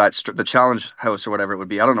for that the challenge house or whatever it would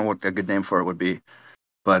be. I don't know what a good name for it would be,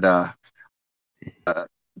 but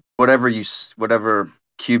whatever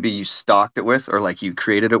QB you stocked it with or like you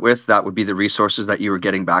created it with, that would be the resources that you were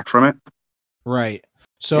getting back from it. Right.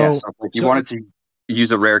 So if you wanted to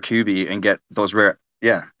use a rare QB and get those rare,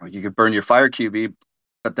 like you could burn your fire QB,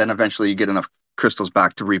 but then eventually you get enough crystals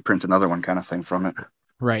back to reprint another one kind of thing from it.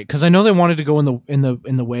 Right. Because I know they wanted to go in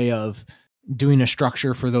the way of doing a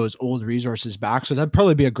structure for those old resources back. So that'd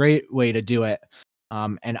probably be a great way to do it.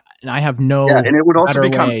 And I have no and it would also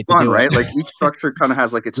become fun, right? It. Like each structure kind of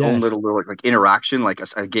has like its own little like interaction, like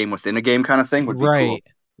a game within a game kind of thing would be cool.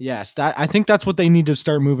 Yes, I think that's what they need to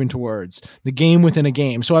start moving towards, the game within a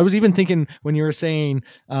game. So I was even thinking when you were saying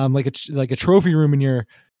like a trophy room in your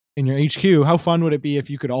HQ, how fun would it be if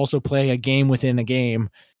you could also play a game within a game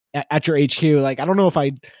at your HQ? Like I don't know if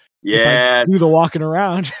I'd do the walking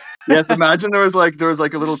around. Yes, imagine there was like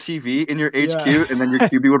a little TV in your HQ, and then your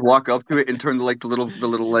QB would walk up to it and turn the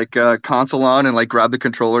little console on and like grab the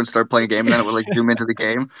controller and start playing a game, and then it would like zoom into the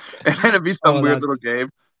game, and then it'd be some weird little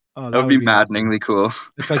game. That would be maddeningly cool.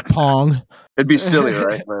 It's like Pong. It'd be silly,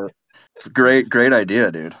 right? But it's a great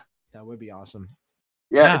idea, dude. That would be awesome.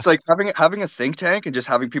 Yeah, it's like having a think tank and just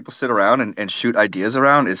having people sit around and shoot ideas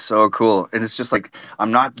around is so cool. And it's just like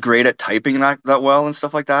I'm not great at typing that well and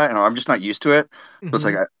stuff like that, and I'm just not used to it. So it's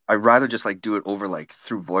like I'd rather just like do it over like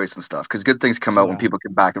through voice and stuff, because good things come out when people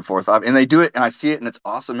get back and forth. And they do it, and I see it, and it's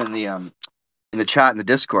awesome in the chat in the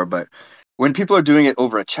Discord. But when people are doing it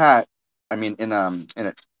over a chat, I mean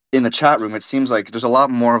in the chat room, it seems like there's a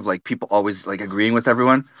lot more of like people always like agreeing with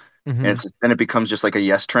everyone, and then it becomes just like a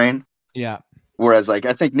yes train. Yeah. Whereas, like,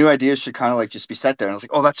 I think new ideas should kind of like just be set there, and it's like,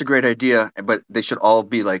 oh, that's a great idea, but they should all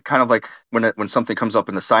be like kind of like when something comes up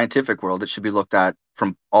in the scientific world, it should be looked at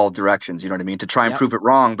from all directions. You know what I mean? To try and prove it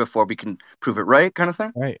wrong before we can prove it right, kind of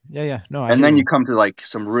thing. Right. Yeah. No. And then you come to like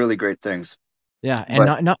some really great things. Yeah,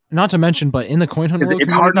 and not to mention, but in the coin hunt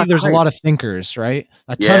community, there's a lot of thinkers, right?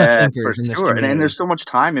 A ton of thinkers in this community. And there's so much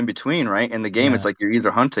time in between, right? In the game, it's like you're either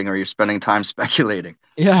hunting or you're spending time speculating.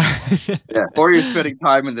 Yeah. Or you're spending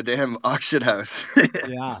time in the damn auction house.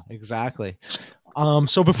 Yeah, exactly.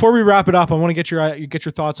 So before we wrap it up, I want to get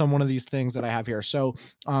your thoughts on one of these things that I have here. So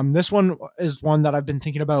this one is one that I've been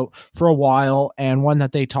thinking about for a while, and one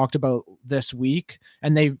that they talked about this week,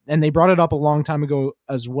 and they brought it up a long time ago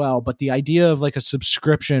as well. But the idea of like a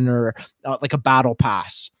subscription or like a battle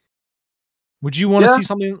pass. Would you want to see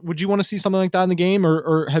something? Would you want to see something like that in the game,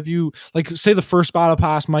 or have you, like, say the first battle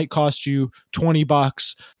pass might cost you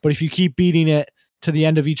 $20, but if you keep beating it to the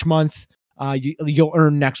end of each month, you'll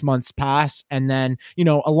earn next month's pass, and then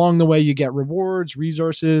along the way you get rewards,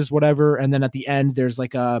 resources, whatever, and then at the end there's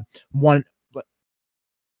like a one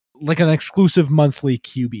like an exclusive monthly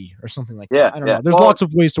QB or something like that. I don't know. There's Well, lots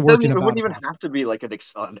of ways to work in a it battle wouldn't even pass. have to be like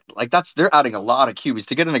they're adding a lot of QBs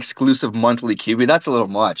to get an exclusive monthly QB. That's a little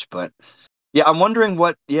much, but yeah, I'm wondering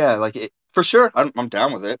what. Yeah, for sure, I'm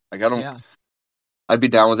down with it. Like I'd be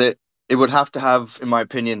down with it. It would have to have, in my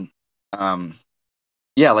opinion,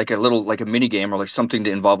 like a mini game or like something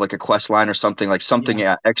to involve like a quest line or something like something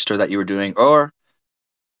extra that you were doing. Or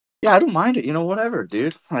I don't mind it. Whatever,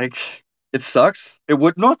 dude. Like it sucks. It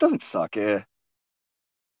would no, it doesn't suck.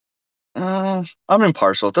 I'm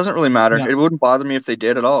impartial. It doesn't really matter. Yeah. It wouldn't bother me if they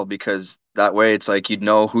did at all because that way it's like you'd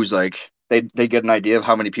know who's like they get an idea of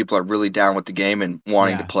how many people are really down with the game and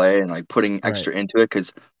wanting to play and like putting extra into it.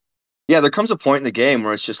 Because there comes a point in the game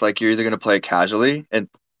where it's just like you're either going to play casually and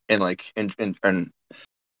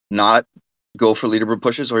not go for leaderboard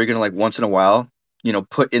pushes, or you're going to like once in a while,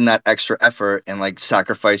 put in that extra effort and like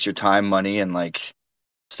sacrifice your time, money, and like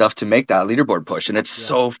stuff to make that leaderboard push. And it's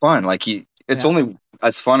so fun. Like it's only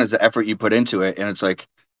as fun as the effort you put into it. And it's like,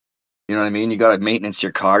 you know what I mean? You got to maintenance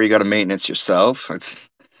your car. You got to maintenance yourself. It's,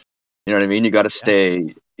 you know what I mean? You got to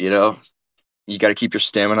stay, you got to keep your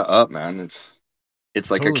stamina up, man. It's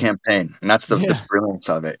like a campaign, and that's the brilliance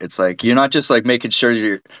of it. It's like you're not just like making sure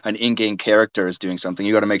you're an in-game character is doing something.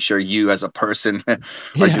 You got to make sure you as a person are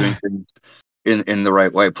doing things in the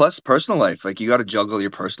right way. Plus personal life, like you got to juggle your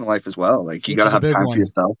personal life as well. Like you got to have time for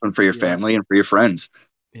yourself and for your family and for your friends.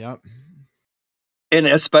 Yeah. And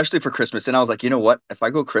especially for Christmas. And I was like, you know what? If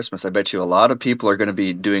I go Christmas, I bet you a lot of people are going to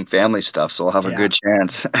be doing family stuff. So I'll have a good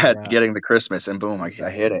chance at getting the Christmas. And boom, I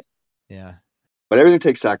hit it. Yeah. But everything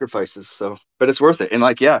takes sacrifices. So, but it's worth it. And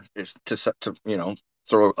like, it's to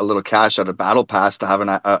throw a little cash at a battle pass to have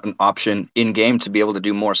an option in game to be able to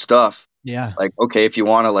do more stuff. Yeah. Like, okay, if you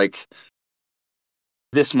want to like,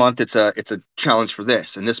 this month it's a challenge for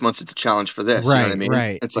this, and this month it's a challenge for this. Right. You know what I mean?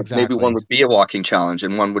 Right. It's like maybe one would be a walking challenge,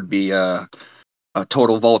 and one would be a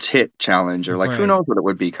total vault hit challenge, or like who knows what it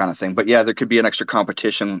would be, kind of thing. But there could be an extra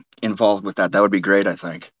competition involved with that. That would be great, I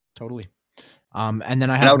think. Totally. And then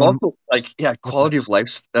I would also like quality of life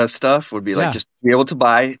stuff would be like just be able to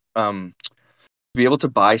buy stats,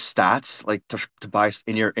 like to buy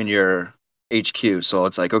in your HQ. So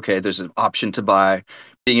it's like, okay, there's an option to buy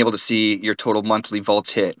being able to see your total monthly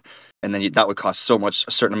vaults hit, and then that would cost a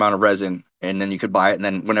certain amount of resin, and then you could buy it, and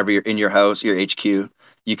then whenever you're in your house, your HQ,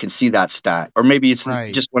 you can see that stat. Or maybe it's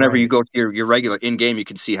just whenever you go to your regular in game, you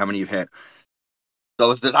can see how many you hit.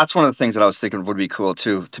 So that's one of the things that I was thinking would be cool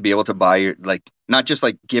too, to be able to buy your, like, not just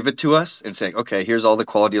like give it to us and say, okay, here's all the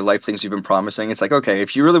quality of life things you've been promising. It's like, okay,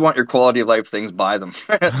 if you really want your quality of life things, buy them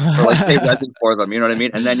or like pay resin for them. You know what I mean?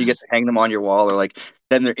 And then you get to hang them on your wall, or like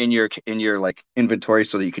then they're in your like inventory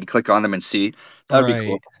so that you can click on them and see. That'd be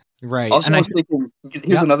cool. Right. Also, I was thinking,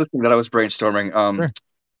 here's another thing that I was brainstorming.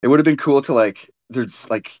 It would have been cool to like, there's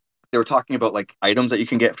like, they were talking about like items that you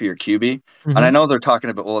can get for your QB. And I know they're talking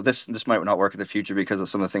about, well, this might not work in the future because of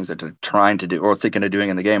some of the things that they're trying to do or thinking of doing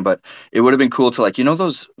in the game. But it would have been cool to like,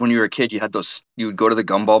 those, when you were a kid, you would go to the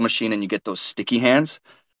gumball machine and you get those sticky hands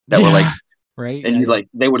that were like, and you like,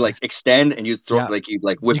 they would like extend and you throw like, you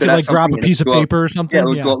like whip you it could at like grab a piece of paper or something. Yeah, it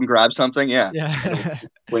would go out and grab something. Yeah. Yeah.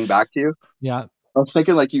 Swing back to you. Yeah. I was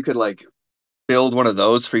thinking like you could like build one of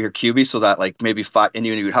those for your QB so that like maybe and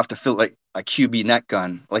you would have to fill like a QB net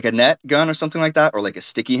gun, like a net gun or something like that, or like a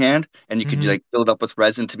sticky hand, and you could like fill it up with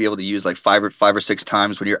resin to be able to use like five or six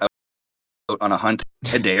times when you're out on a hunt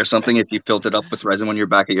a day or something, if you filled it up with resin when you're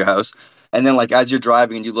back at your house. And then like as you're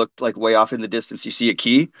driving and you look like way off in the distance, you see a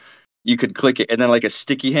key, you could click it, and then like a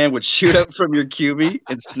sticky hand would shoot out from your QB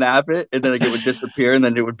and snap it, and then like it would disappear, and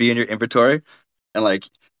then it would be in your inventory. And like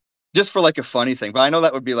just for like a funny thing, but I know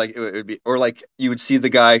that would be like, it would be, or like you would see the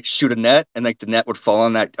guy shoot a net and like the net would fall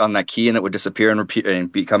on that key and it would disappear and repeat and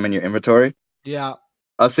become in your inventory. Yeah.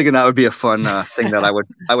 I was thinking that would be a fun thing that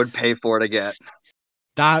I would pay for to get.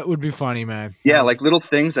 That would be funny, man. Yeah. Like little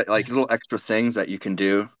things like little extra things that you can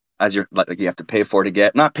do as you're like you have to pay for to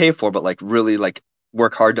get, not pay for, but like really like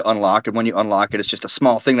work hard to unlock. And when you unlock it, it's just a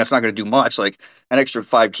small thing that's not going to do much, like an extra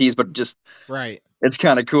 5 keys, but just it's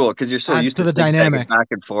kind of cool because you're so used to the dynamic back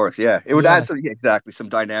and forth. Yeah, it would add some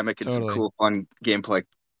dynamic and some cool, fun gameplay.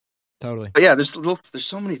 Totally. But yeah, there's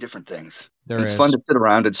so many different things. It's fun to sit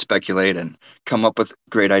around and speculate and come up with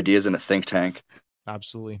great ideas in a think tank.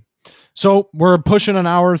 Absolutely. So we're pushing an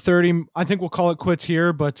hour 30. I think we'll call it quits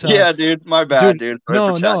here. But yeah, dude, my bad, dude.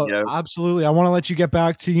 No, absolutely. I want to let you get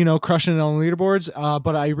back to crushing it on the leaderboards.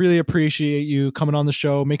 But I really appreciate you coming on the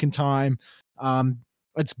show, making time.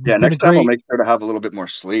 Next time I'll make sure to have a little bit more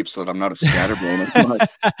sleep so that I'm not a scatterbrain.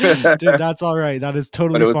 Dude, that's all right. That is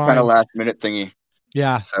totally fine. But it was kind of last minute thingy.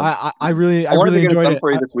 Yeah, so I really enjoyed it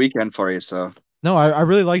for you this weekend for you. So No, I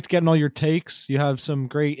really liked getting all your takes. You have some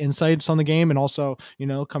great insights on the game, and also,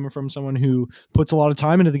 coming from someone who puts a lot of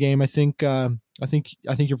time into the game, I think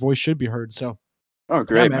your voice should be heard. So, Oh, yeah,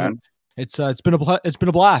 great, man, man. it's been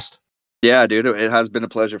a blast. Yeah, dude, it has been a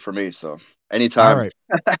pleasure for me. So All anytime. right,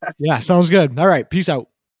 yeah, sounds good. All right, peace out.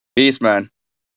 Peace, man.